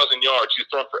 2,000 yards. He's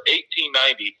thrown for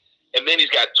 1,890, and then he's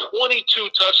got 22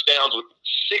 touchdowns with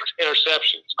 6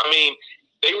 interceptions. I mean,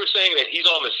 they were saying that he's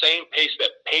on the same pace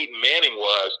that Peyton Manning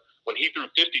was when he threw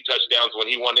 50 touchdowns when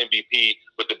he won MVP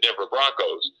with the Denver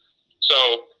Broncos.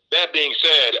 So that being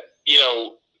said, you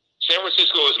know, San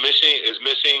Francisco is missing.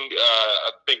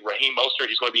 I think Raheem Mostert,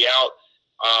 he's going to be out.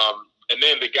 And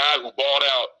then the guy who balled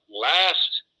out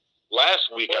last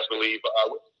week, I believe,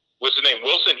 what's his name?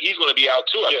 Wilson, he's going to be out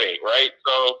too, I think, right?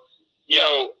 So, you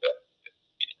know,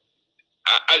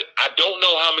 I don't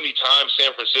know how many times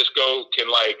San Francisco can,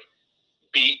 like,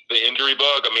 beat the injury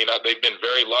bug. I mean, they've been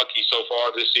very lucky so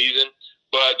far this season.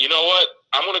 But you know what?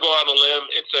 I'm going to go out on a limb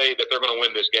and say that they're going to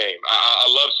win this game. I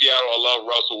love Seattle. I love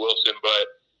Russell Wilson.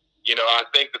 But, you know, I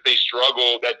think that they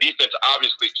struggle. That defense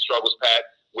obviously struggles, Pat,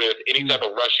 with any type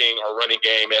of rushing or running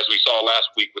game, as we saw last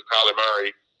week with Kyler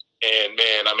Murray. And,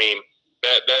 man, I mean,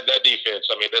 that defense,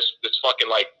 I mean, that's fucking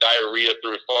like diarrhea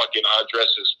through fucking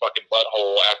Andres' fucking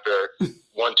butthole after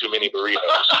one too many burritos.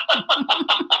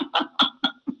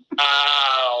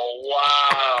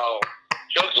 Wow.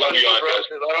 Jokes Love on you, you, Andres.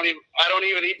 bro. I don't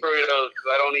even eat burritos because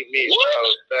I don't eat meat. What? So,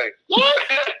 thanks. What?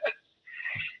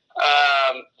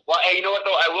 Well, hey, you know what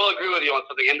though? I will agree with you on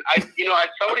something. And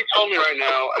somebody told me right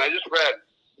now, and I just read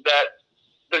that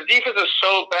the defense is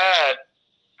so bad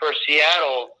for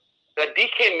Seattle that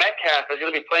DK Metcalf is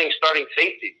going to be playing starting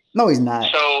safety. No, he's not.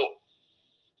 So,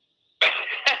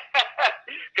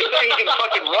 considering he can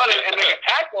fucking run it and make a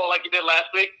tackle like he did last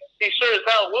week, he sure as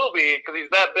hell will be because he's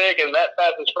that big and that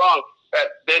fast and strong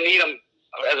that they need him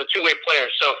as a two-way player.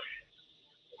 So,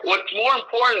 what's more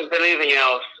important than anything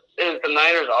else is the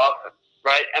Niners' offense,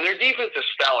 right? And their defense is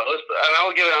stellar. And I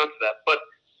will get on to that. But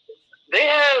they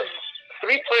have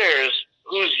 3 players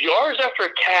whose yards after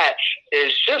a catch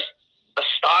is just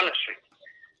astonishing.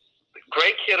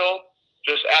 Greg Kittle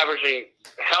just averaging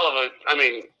hell of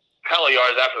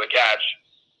yards after the catch.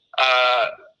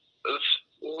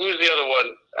 Who's the other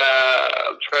one?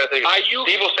 I'm trying to think.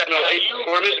 Deebo Samuel.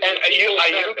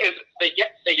 Ayuk is the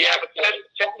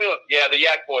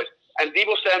Yak boys. And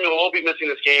Deebo Samuel will be missing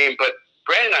this game, but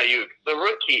Brandon Ayuk, the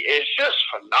rookie, is just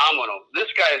phenomenal.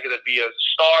 This guy is going to be a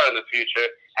star in the future.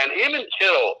 And him and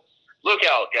Kittle, look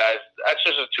out, guys. That's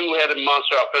just a two-headed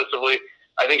monster offensively.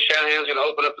 I think Shanahan's going to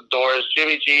open up the doors.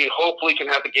 Jimmy G hopefully can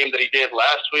have the game that he did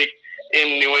last week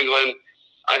in New England.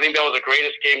 I think that was the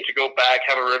greatest game to go back,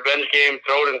 have a revenge game,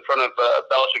 throw it in front of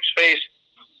Belichick's face,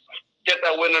 get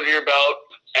that win under your belt,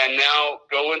 and now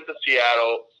go into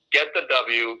Seattle, get the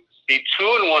W, be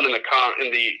 2-1 in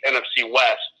the NFC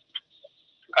West,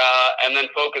 and then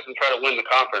focus and try to win the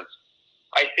conference.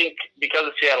 I think because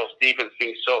of Seattle's defense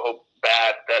being so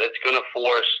bad that it's going to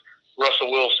force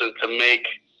Russell Wilson to make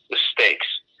mistakes.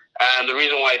 And the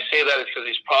reason why I say that is because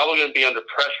he's probably going to be under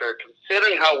pressure,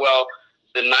 considering how well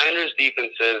the Niners'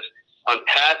 defense is on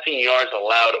passing yards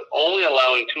allowed, only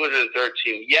allowing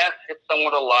 213. Yes, it's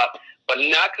somewhat a lot, but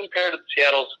not compared to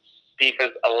Seattle's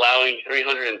defense allowing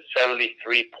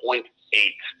 373.8.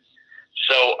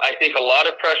 So I think a lot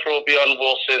of pressure will be on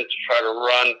Wilson to try to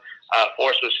run,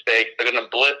 force mistakes. They're going to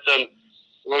blitz him.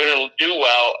 We're going to do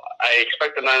well. I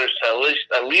expect the Niners to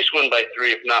at least win by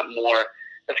 3, if not more.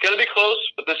 It's going to be close,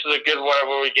 but this is a good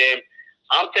rivalry game.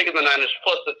 I'm taking the Niners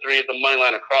plus the 3 at the money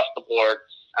line across the board,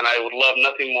 and I would love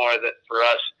nothing more than for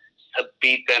us to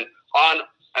beat them on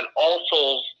an All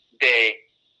Souls Day,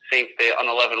 Saints Day on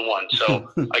 11/1. So,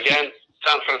 again,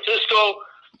 San Francisco,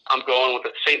 I'm going with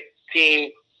the St.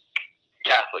 Team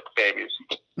Catholic babies.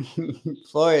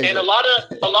 Flores. And a lot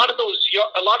of those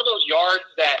yards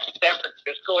that San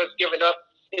Francisco has given up,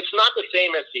 it's not the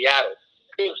same as Seattle.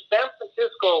 Because San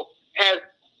Francisco has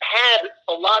had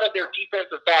a lot of their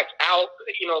defensive backs out.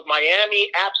 You know,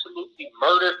 Miami absolutely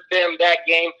murdered them that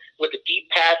game with the deep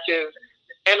passes,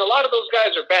 and a lot of those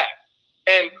guys are back.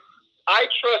 And I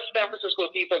trust San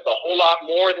Francisco's defense a whole lot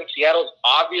more than Seattle's,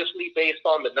 obviously based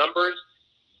on the numbers.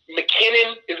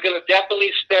 McKinnon is going to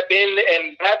definitely step in,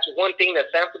 and that's one thing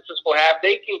that San Francisco have.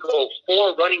 They can go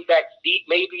 4 running backs deep,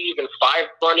 maybe even 5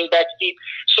 running backs deep.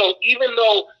 So even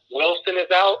though Wilson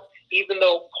is out, even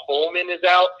though Coleman is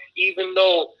out, even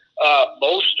though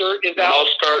Mostert is out,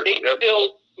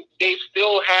 they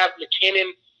still have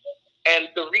McKinnon. And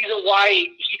the reason why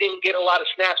he didn't get a lot of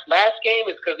snaps last game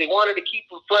is because they wanted to keep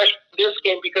him fresh for this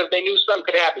game because they knew something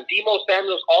could happen. Debo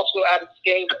Samuel's also out of this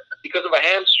game because of a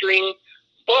hamstring.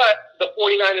 But the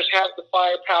 49ers have the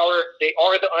firepower. They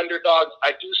are the underdogs.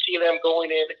 I do see them going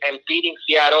in and beating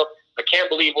Seattle. I can't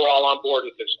believe we're all on board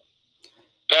with this one.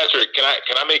 Patrick, can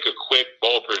I make a quick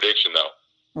bold prediction though?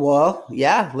 Well,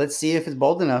 yeah. Let's see if it's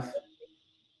bold enough.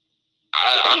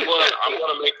 I am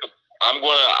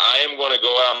going to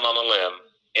go out on a limb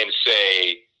and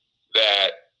say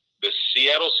that the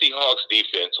Seattle Seahawks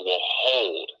defense will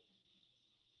hold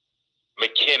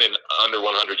McKinnon under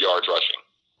 100 yards rushing.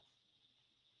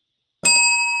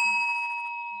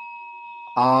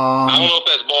 I don't know if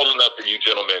that's bold enough for you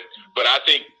gentlemen, but I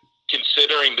think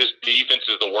considering this defense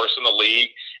is the worst in the league,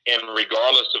 and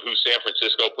regardless of who San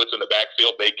Francisco puts in the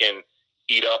backfield, they can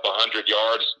eat up 100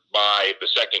 yards by the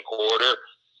second quarter.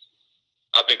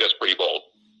 I think that's pretty bold.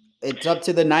 It's up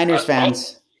to the Niners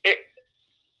fans. I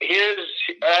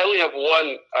only have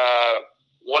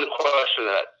one question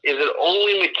to that. Is it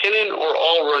only McKinnon or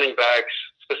all running backs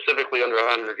specifically under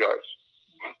 100 yards?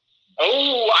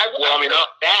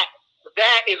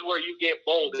 That is where you get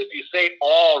bold. If you say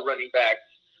all running backs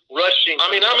rushing. I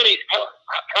mean, how many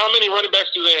running backs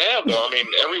do they have though? I mean,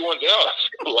 everyone's out.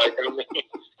 They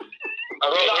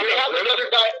have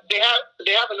another guy. They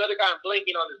have another guy. I'm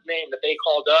blanking on his name that they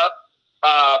called up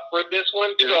for this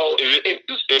one. Is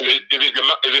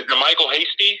it Michael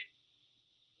Hasty?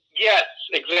 Yes,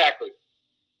 exactly.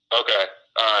 Okay.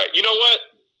 All right. You know what?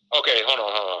 Okay. Hold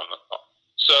on.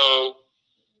 So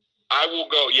I will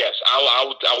go. Yes, I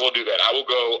will do that. I will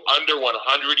go under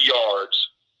 100 yards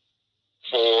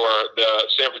for the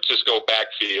San Francisco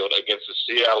backfield against the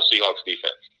Seattle Seahawks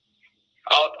defense.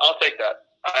 I'll take that.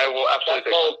 I will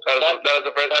absolutely take that.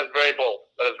 That is very bold.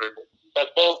 That is very bold.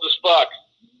 That's bold as fuck.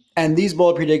 And these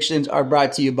bold predictions are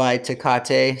brought to you by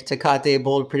Tecate. Tecate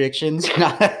bold predictions.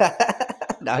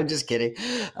 No, I'm just kidding.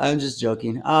 I'm just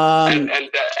joking. And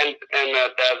Dazn.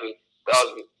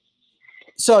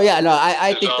 So yeah, no,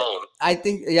 I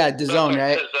think DAZN,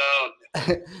 right?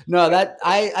 DAZN. No,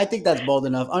 I think that's bold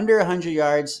enough. Under 100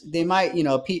 yards, they might,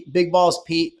 Big Balls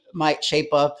Pete might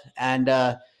shape up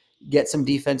and get some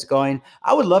defense going.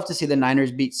 I would love to see the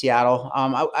Niners beat Seattle.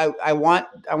 I want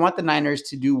the Niners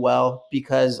to do well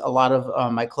because a lot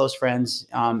of my close friends,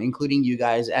 including you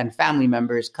guys and family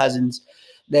members, cousins,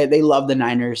 they love the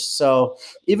Niners. So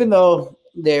even though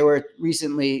they were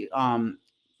recently,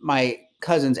 my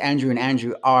cousins Andrew and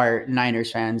Andrew are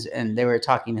Niners fans, and they were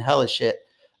talking hella shit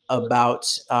about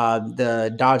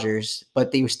the Dodgers,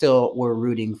 but they still were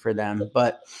rooting for them.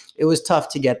 But it was tough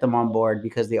to get them on board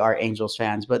because they are Angels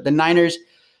fans. But the Niners,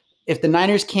 if the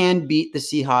Niners can beat the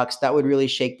Seahawks, that would really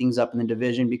shake things up in the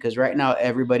division because right now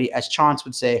everybody, as Chance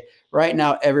would say, right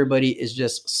now everybody is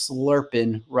just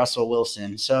slurping Russell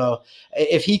Wilson. So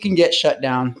if he can get shut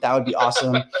down, that would be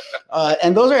awesome.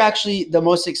 And those are actually the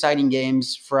most exciting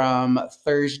games from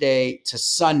Thursday to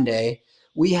Sunday.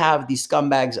 We have the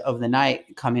scumbags of the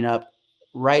night coming up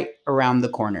right around the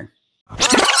corner.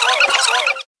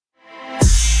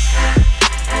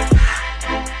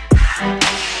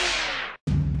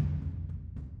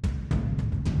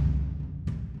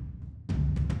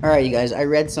 All right, you guys, I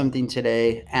read something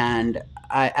today and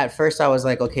at first I was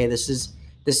like, okay, this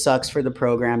sucks for the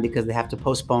program because they have to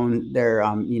postpone their,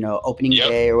 opening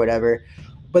day or whatever.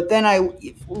 But then I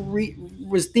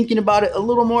was thinking about it a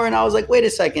little more and I was like, wait a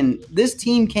second, this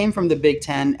team came from the Big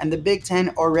Ten and the Big Ten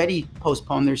already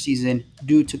postponed their season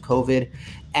due to COVID.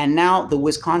 And now the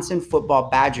Wisconsin football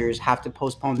Badgers have to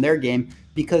postpone their game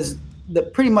because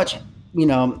pretty much,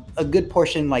 a good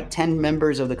portion, like 10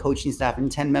 members of the coaching staff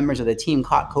and 10 members of the team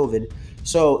caught COVID.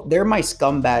 So they're my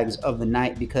scumbags of the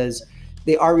night because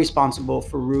they are responsible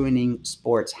for ruining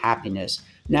sports happiness.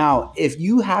 Now, if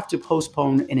you have to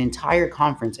postpone an entire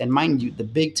conference, and mind you, the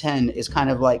Big Ten is kind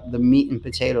of like the meat and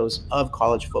potatoes of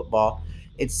college football.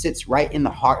 It sits right in the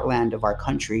heartland of our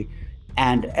country,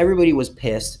 and everybody was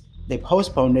pissed. They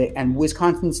postponed it, and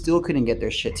Wisconsin still couldn't get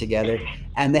their shit together,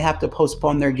 and they have to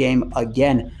postpone their game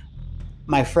again.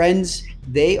 My friends,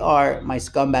 they are my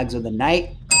scumbags of the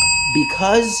night,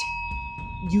 because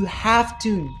you have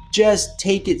to just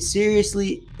take it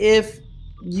seriously if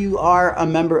you are a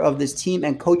member of this team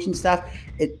and coaching staff.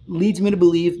 It leads me to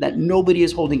believe that nobody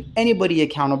is holding anybody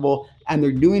accountable, and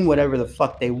they're doing whatever the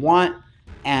fuck they want.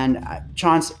 And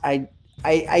Chance, I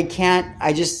can't,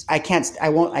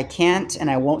 and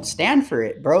I won't stand for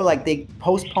it, bro. Like, they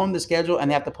postponed the schedule and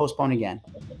they have to postpone again.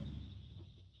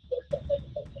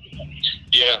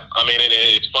 Yeah, I mean,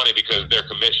 it's funny because their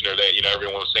commissioner, that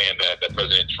everyone was saying that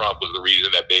President Trump was the reason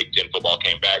that Big Ten football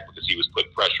came back, because he was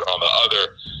putting pressure on the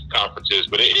other conferences.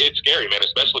 But it's scary, man,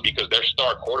 especially because their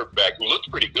star quarterback, who looks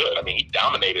pretty good. I mean, he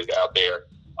dominated out there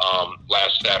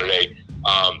last Saturday.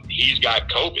 He's got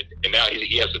COVID, and now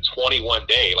he has a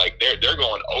 21-day. Like, they're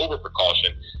going over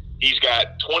precaution. He's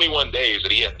got 21 days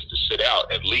that he has to sit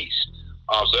out at least.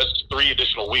 So that's 3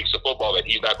 additional weeks of football that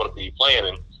he's not going to be playing.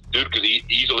 And dude could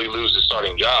easily lose his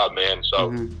starting job, man.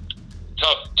 So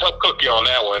tough cookie on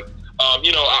that one. I'm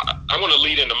going to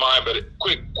lead into mine, but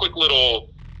quick little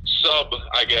sub,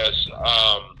 I guess,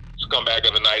 scumbag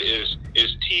of the night is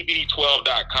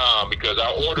TB12.com, because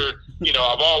I ordered,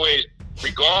 I've always,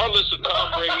 regardless of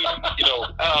Tom Brady,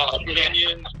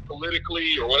 opinions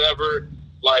politically or whatever,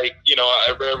 like,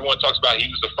 everyone talks about he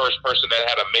was the first person that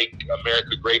had a Make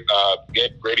America Great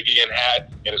Again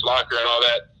hat in his locker and all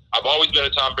that. I've always been a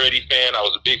Tom Brady fan. I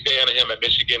was a big fan of him at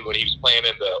Michigan when he was playing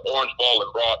in the Orange Bowl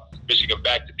and brought Michigan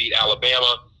back to beat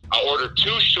Alabama. I ordered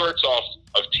 2 shirts off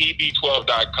of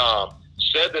TB12.com,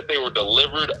 said that they were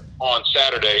delivered on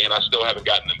Saturday, and I still haven't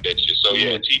gotten them bitches. So,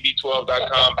 yeah,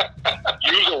 TB12.com.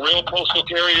 Use a real postal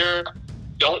carrier.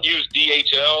 Don't use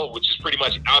DHL, which is pretty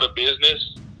much out of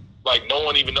business. Like, no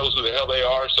one even knows who the hell they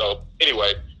are. So,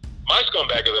 anyway, my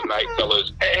scumbag of the night,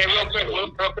 fellas. Hey, real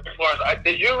quick before us,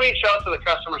 did you reach out to the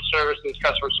customer service and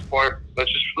customer support?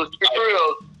 Let's be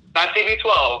real. Not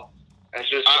TB12. It's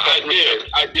just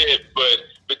I did,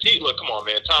 but look, come on,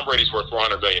 man. Tom Brady's worth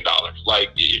 $400 million. Like,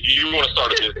 if you want to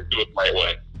start a business, do it the right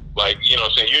way. Like, you know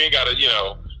what I'm saying? You ain't got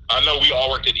to, I know we all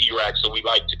worked at ERAC, so we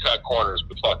like to cut corners,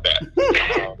 but fuck that.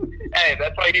 Hey,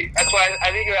 that's why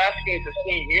I think you're asking to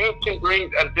see you can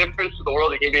bring a difference to the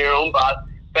world. You can be your own boss.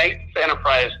 Thanks to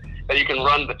Enterprise that you can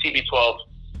run the TB12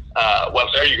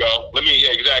 website. There you go. Let me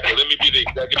be the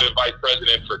executive vice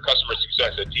president for customer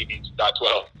success at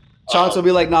TB.12. Chance will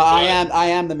be like, no, I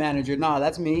am the manager. No,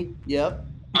 that's me. Yep.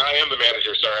 I am the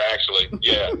manager, sir, actually.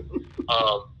 Yeah.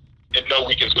 And no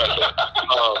weekend special.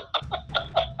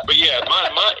 But yeah,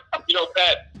 my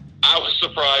Pat, I was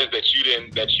surprised that you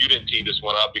didn't tee this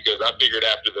one up, because I figured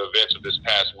after the events of this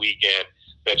past weekend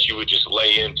that you would just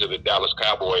lay into the Dallas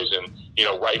Cowboys, and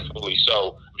rightfully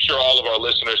so. I'm sure all of our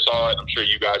listeners saw it. I'm sure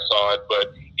you guys saw it.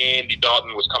 But Andy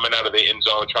Dalton was coming out of the end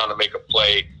zone trying to make a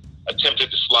play,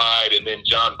 attempted to slide, and then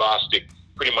John Bostic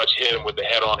pretty much hit him with the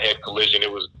head-on-head collision.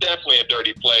 It was definitely a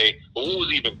dirty play. But what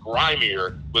was even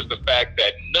grimier was the fact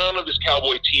that none of his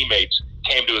Cowboy teammates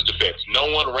came to his defense.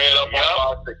 No one ran up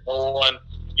on Bostic. No one,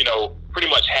 pretty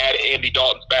much had Andy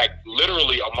Dalton's back.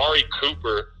 Literally, Amari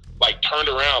Cooper, turned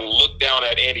around, looked down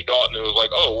at Andy Dalton, and was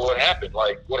like, oh, what happened?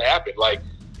 What happened?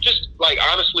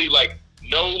 Honestly,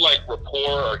 no,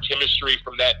 rapport or chemistry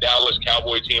from that Dallas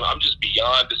Cowboy team. I'm just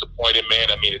beyond disappointed, man.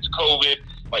 I mean, it's COVID.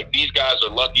 These guys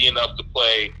are lucky enough to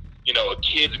play, a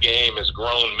kid's game as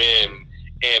grown men,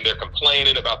 and they're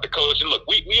complaining about the coach. And look,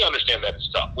 we understand that it's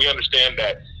tough. We understand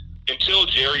that until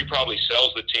Jerry probably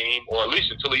sells the team, or at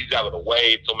least until he's out of the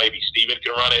way, until maybe Steven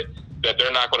can run it, that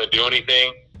they're not going to do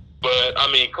anything. But,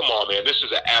 I mean, come on, man. This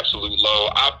is an absolute low.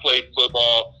 I've played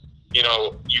football. You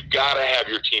got to have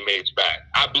your teammates back.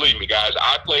 Believe me, guys,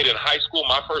 I played in high school.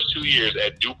 My first 2 years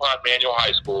at DuPont Manual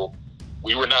High School,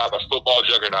 we were not a football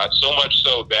juggernaut, so much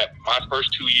so that my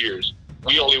first 2 years,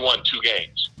 we only won 2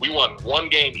 games. We won 1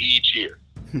 game each year.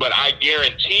 But I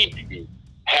guarantee you,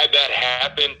 had that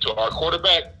happened to our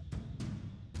quarterback,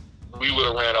 we would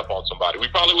have ran up on somebody. We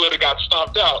probably would have got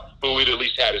stomped out, but we'd at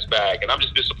least had his bag. And I'm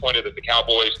just disappointed that the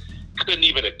Cowboys couldn't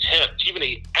even attempt, even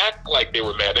act like they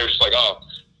were mad. They were just like, oh,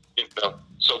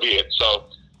 so be it. So,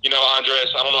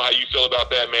 Andres, I don't know how you feel about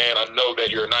that, man. I know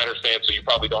that you're a Niners fan, so you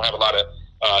probably don't have a lot of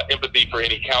empathy for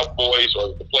any Cowboys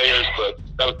or the players, but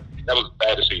that was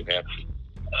bad to see, man.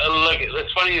 Look,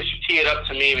 it's funny you should tee it up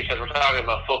to me, because we're talking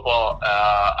about football.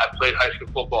 I played high school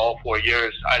football all 4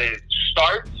 years. I didn't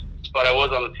start, but I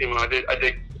was on the team. I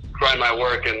did grind my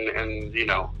work and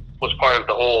was part of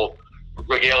the whole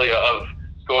regalia of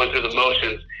going through the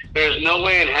motions. There's no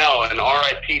way in hell, and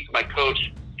RIP to my coach,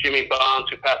 Jimmy Bonds,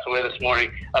 who passed away this morning,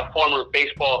 a former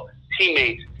baseball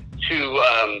teammate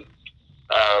to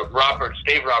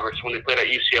Dave Roberts, when he played at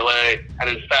UCLA. And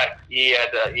in fact, he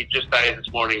just died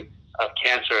this morning of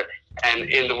cancer. And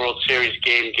in the World Series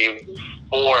game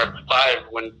 4 or 5,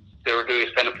 when they were doing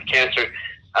a stand-up for cancer,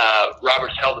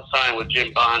 Roberts held a sign with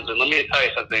Jim Bonds. And let me tell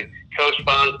you something, Coach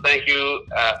Bonds, thank you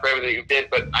for everything you did.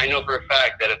 But I know for a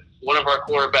fact that if one of our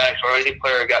quarterbacks or any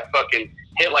player got fucking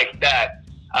hit like that,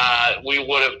 we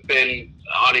would have been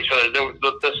on each other.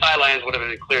 The sidelines would have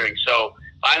been clearing. So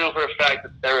I know for a fact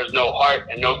that there is no heart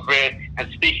and no grit.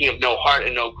 And speaking of no heart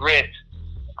and no grit,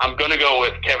 I'm going to go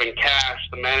with Kevin Cash,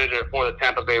 the manager for the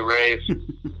Tampa Bay Rays.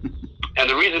 And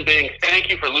the reason being, thank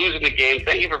you for losing the game.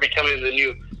 Thank you for becoming the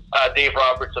new Dave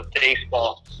Roberts of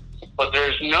baseball. But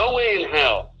there's no way in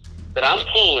hell that I'm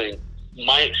pulling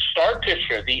my star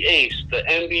pitcher, the ace, the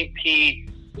MVP,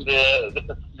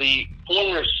 the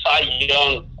former Cy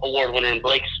Young Award winner in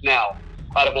Blake Snell,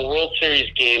 out of a World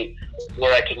Series game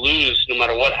where I could lose no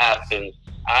matter what happens,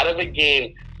 out of a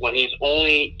game when he's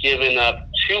only given up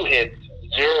 2 hits,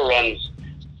 0 runs,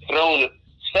 thrown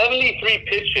 73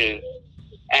 pitches,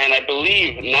 and I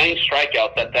believe 9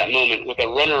 strikeouts at that moment with a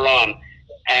runner on,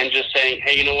 and just saying,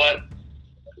 hey, you know what?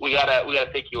 We gotta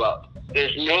take you out.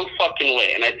 There's no fucking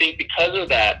way. And I think because of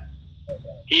that,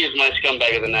 he is my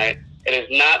scumbag of the night. It is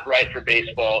not right for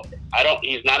baseball.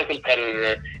 He's not a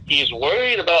competitor. He's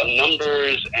worried about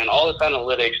numbers and all this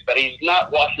analytics, but he's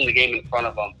not watching the game in front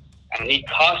of him. And he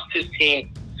cost his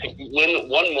team to win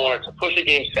one more, to push a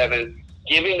Game 7,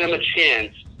 giving them a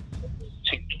chance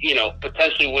to,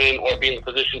 potentially win or be in the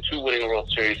position to winning a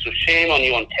World Series. So shame on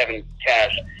you on Kevin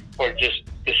Cash for just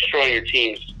destroying your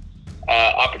team's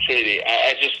opportunity.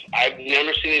 I've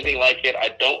never seen anything like it.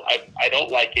 I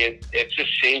don't like it. It's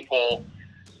just shameful.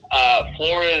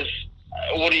 Flores,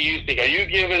 what do you think? Are you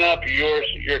giving up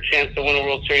your chance to win a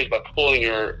World Series by pulling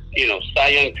your Cy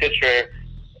Young pitcher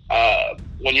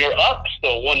when you're up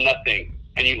still 1-0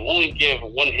 and you only give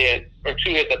 1 hit or 2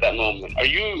 hits at that moment? Are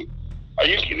you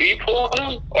pulling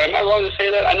them, or am I wrong to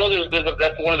say that? I know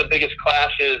that's one of the biggest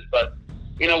clashes, but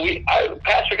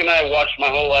Patrick and I watched my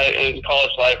whole life in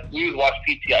college life. We would watch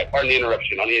PTI, pardon the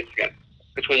interruption, on ESPN,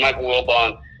 between Michael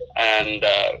Wilbon and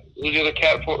who's the other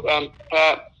cat for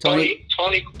Tony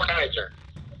Kornheiser.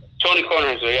 Tony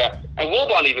Kornheiser, yeah. And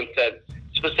Wilbon even said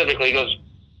specifically, he goes,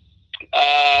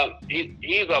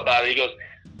 he's about it. He goes,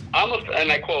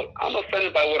 and I quote, "I'm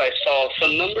offended by what I saw.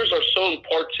 Some numbers are so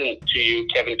important to you,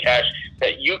 Kevin Cash,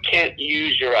 that you can't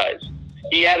use your eyes."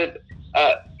 He added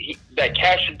that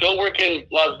Cash should go work in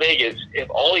Las Vegas if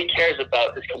all he cares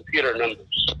about is computer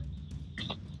numbers.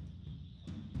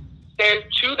 And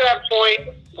to that point,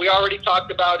 we already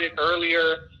talked about it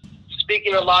earlier.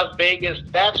 Speaking of Las Vegas,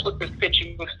 that's what this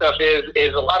pitching stuff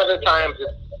is a lot of the times,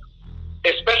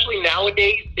 especially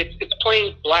nowadays, it's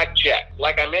playing blackjack,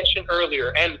 like I mentioned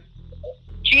earlier. And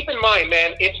keep in mind,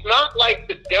 man, it's not like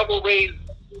the Devil Rays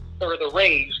or the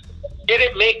Rays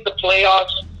didn't make the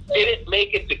playoffs, didn't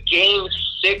make it to Game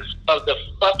 6 of the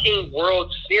fucking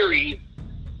World Series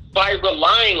by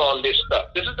relying on this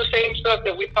stuff. This is the same stuff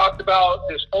that we talked about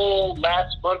this whole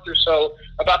last month or so,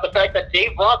 about the fact that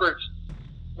Dave Roberts,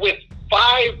 with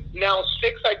 5, now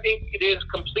 6, I think it is,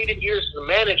 completed years as a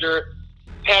manager,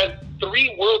 has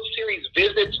 3 World Series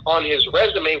visits on his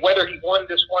resume, whether he won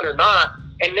this one or not,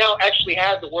 and now actually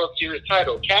has the World Series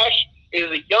title. Cash is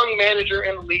a young manager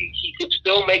in the league. He can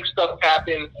still make stuff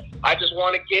happen. I just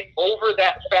want to get over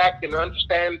that fact and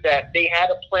understand that they had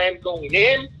a plan going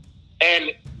in,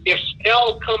 and if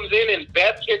Snell comes in and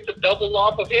Betts gets a double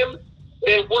off of him,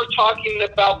 then we're talking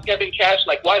about Kevin Cash,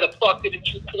 like, why the fuck didn't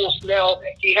you pull Snell?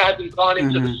 He hasn't gone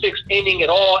into the 6th inning at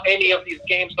all, any of these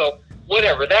games. So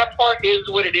whatever, that part is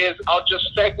what it is. I'll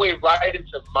just segue right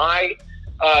into my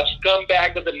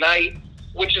scumbag of the night,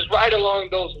 which is right along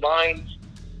those lines.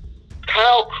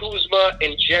 Kyle Kuzma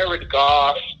and Jared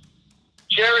Goff.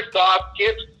 Jared Goff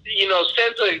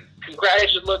sends a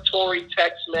congratulatory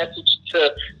text message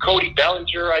to Cody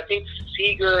Bellinger, I think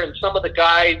Seager, and some of the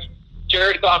guys.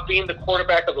 Jared Goff being the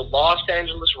quarterback of the Los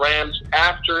Angeles Rams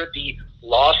after the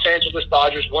Los Angeles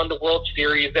Dodgers won the World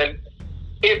Series. And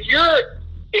if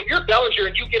you're Bellinger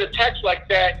and you get a text like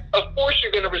that, of course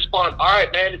you're going to respond, all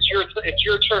right, man, it's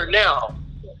your turn now.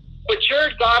 But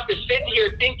Jared Goff is sitting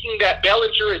here thinking that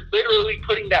Bellinger is literally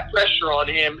putting that pressure on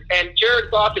him, and Jared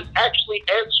Goff is actually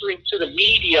answering to the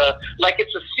media like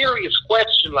it's a serious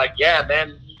question, like, yeah,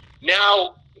 man,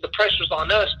 now the pressure's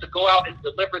on us to go out and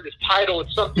deliver this title.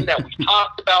 It's something that we've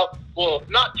talked about, well,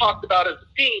 not talked about as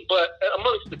a team, but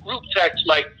amongst the group text,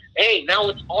 like, hey, now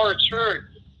it's our turn.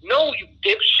 No, you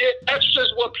dipshit. That's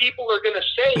just what people are going to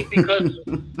say because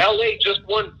LA just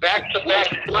won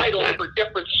back-to-back titles for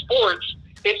different sports.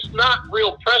 It's not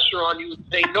real pressure on you.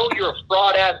 They know you're a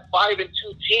fraud-ass 5-2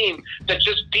 team that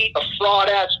just beat a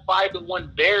fraud-ass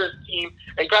 5-1 Bears team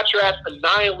and got your ass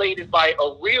annihilated by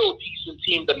a real decent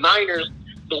team, the Niners,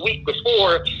 the week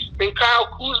before. And Kyle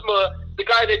Kuzma, the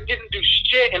guy that didn't do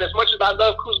shit, and as much as I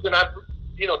love Kuzma and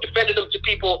I've defended him to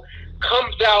people,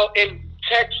 comes out and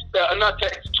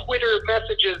Twitter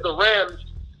messages the Rams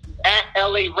at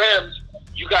LA Rams.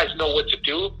 You guys know what to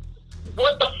do.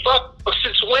 What the fuck?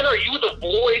 Since when are you the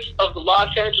voice of the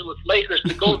Los Angeles Lakers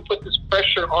to go and put this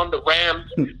pressure on the Rams?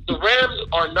 The Rams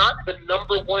are not the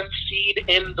number one seed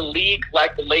in the league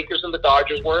like the Lakers and the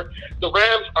Dodgers were. The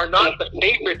Rams are not the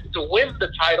favorites to win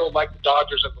the title like the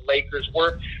Dodgers and the Lakers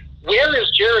were. Where is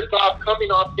Jared Goff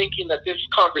coming off thinking that this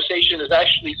conversation is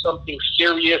actually something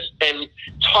serious and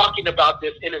talking about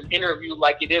this in an interview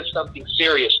like it is something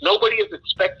serious? Nobody is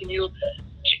expecting you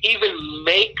to even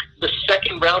make the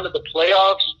second round of the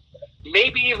playoffs,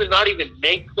 maybe even not even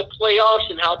make the playoffs,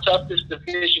 and how tough this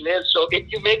division is. So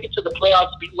if you make it to the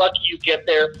playoffs, be lucky you get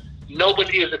there.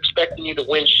 Nobody is expecting you to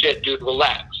win shit, dude.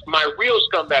 Relax. My real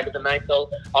scumbag of the night,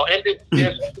 though, I'll end it with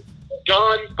this.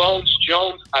 John Bones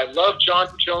Jones. I love John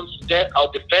Jones to death.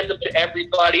 I'll defend him to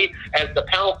everybody as the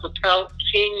pound-for-pound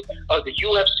king of the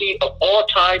UFC of all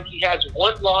time. He has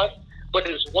one loss, but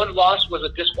his one loss was a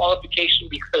disqualification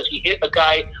because he hit a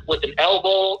guy with an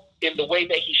elbow in the way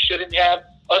that he shouldn't have.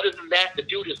 Other than that, the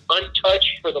dude is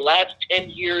untouched for the last 10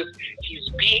 years. He's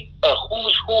beat a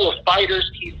who's who of fighters.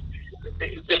 He's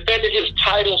defended his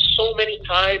title so many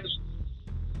times.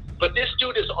 But this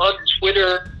dude is on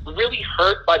Twitter really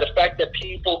hurt by the fact that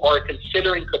people are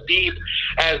considering Khabib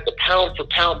as the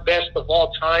pound-for-pound best of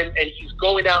all time, and he's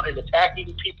going out and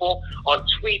attacking people on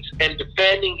tweets and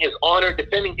defending his honor,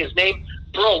 defending his name.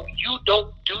 Bro, you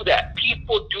don't do that.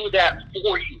 People do that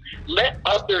for you. Let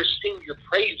others sing your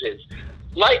praises.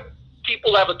 Like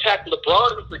people have attacked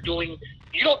LeBron for doing,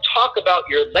 you don't talk about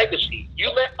your legacy. You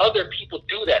let other people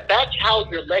do that. That's how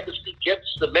your legacy gets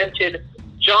cemented.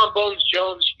 John Bones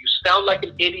Jones, you sound like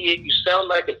an idiot. You sound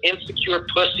like an insecure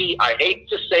pussy. I hate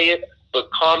to say it,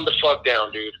 but calm the fuck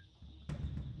down, dude.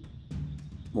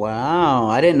 Wow,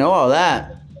 I didn't know all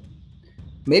that.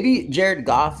 Maybe Jared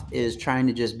Goff is trying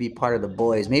to just be part of the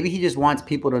boys. Maybe he just wants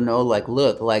people to know, like,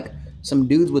 look, like some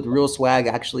dudes with real swag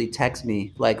actually text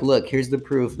me, like, look, here's the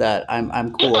proof that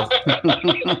I'm cool.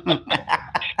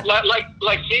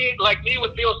 like me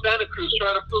with Bill Santa Cruz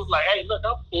trying to prove, like, hey, look,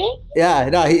 I'm cool. Yeah,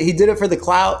 no, he did it for the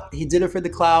clout. He did it for the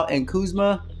clout. And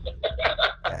Kuzma,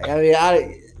 I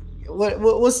mean,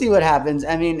 we'll see what happens.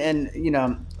 I mean, and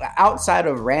outside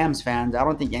of Rams fans, I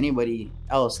don't think anybody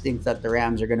else thinks that the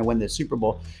Rams are going to win the Super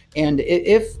Bowl. And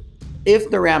if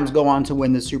the Rams go on to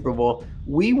win the Super Bowl,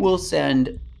 we will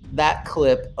send that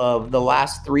clip of the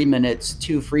last 3 minutes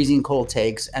to Freezing Cold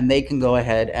Takes, and they can go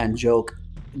ahead and joke,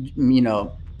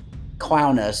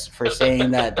 clown us for saying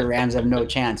that the Rams have no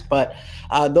chance. But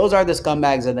those are the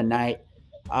scumbags of the night.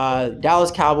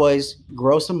 Dallas Cowboys,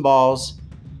 grow some balls.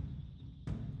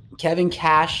 Kevin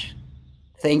Cash,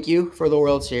 thank you for the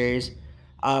World Series.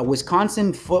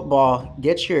 Wisconsin football,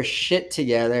 get your shit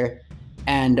together.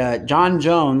 And John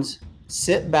Jones,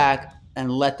 sit back and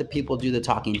let the people do the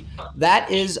talking. That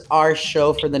is our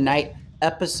show for the night,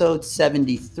 episode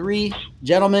 73.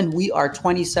 Gentlemen, we are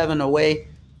 27 away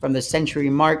from the century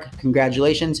mark.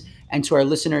 Congratulations. And to our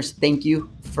listeners, thank you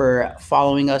for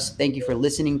following us. Thank you for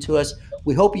listening to us.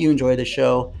 We hope you enjoy the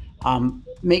show.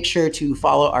 Make sure to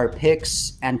follow our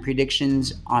picks and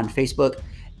predictions on Facebook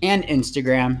and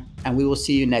Instagram, and we will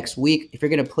see you next week. If you're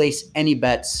going to place any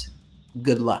bets,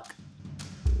 good luck.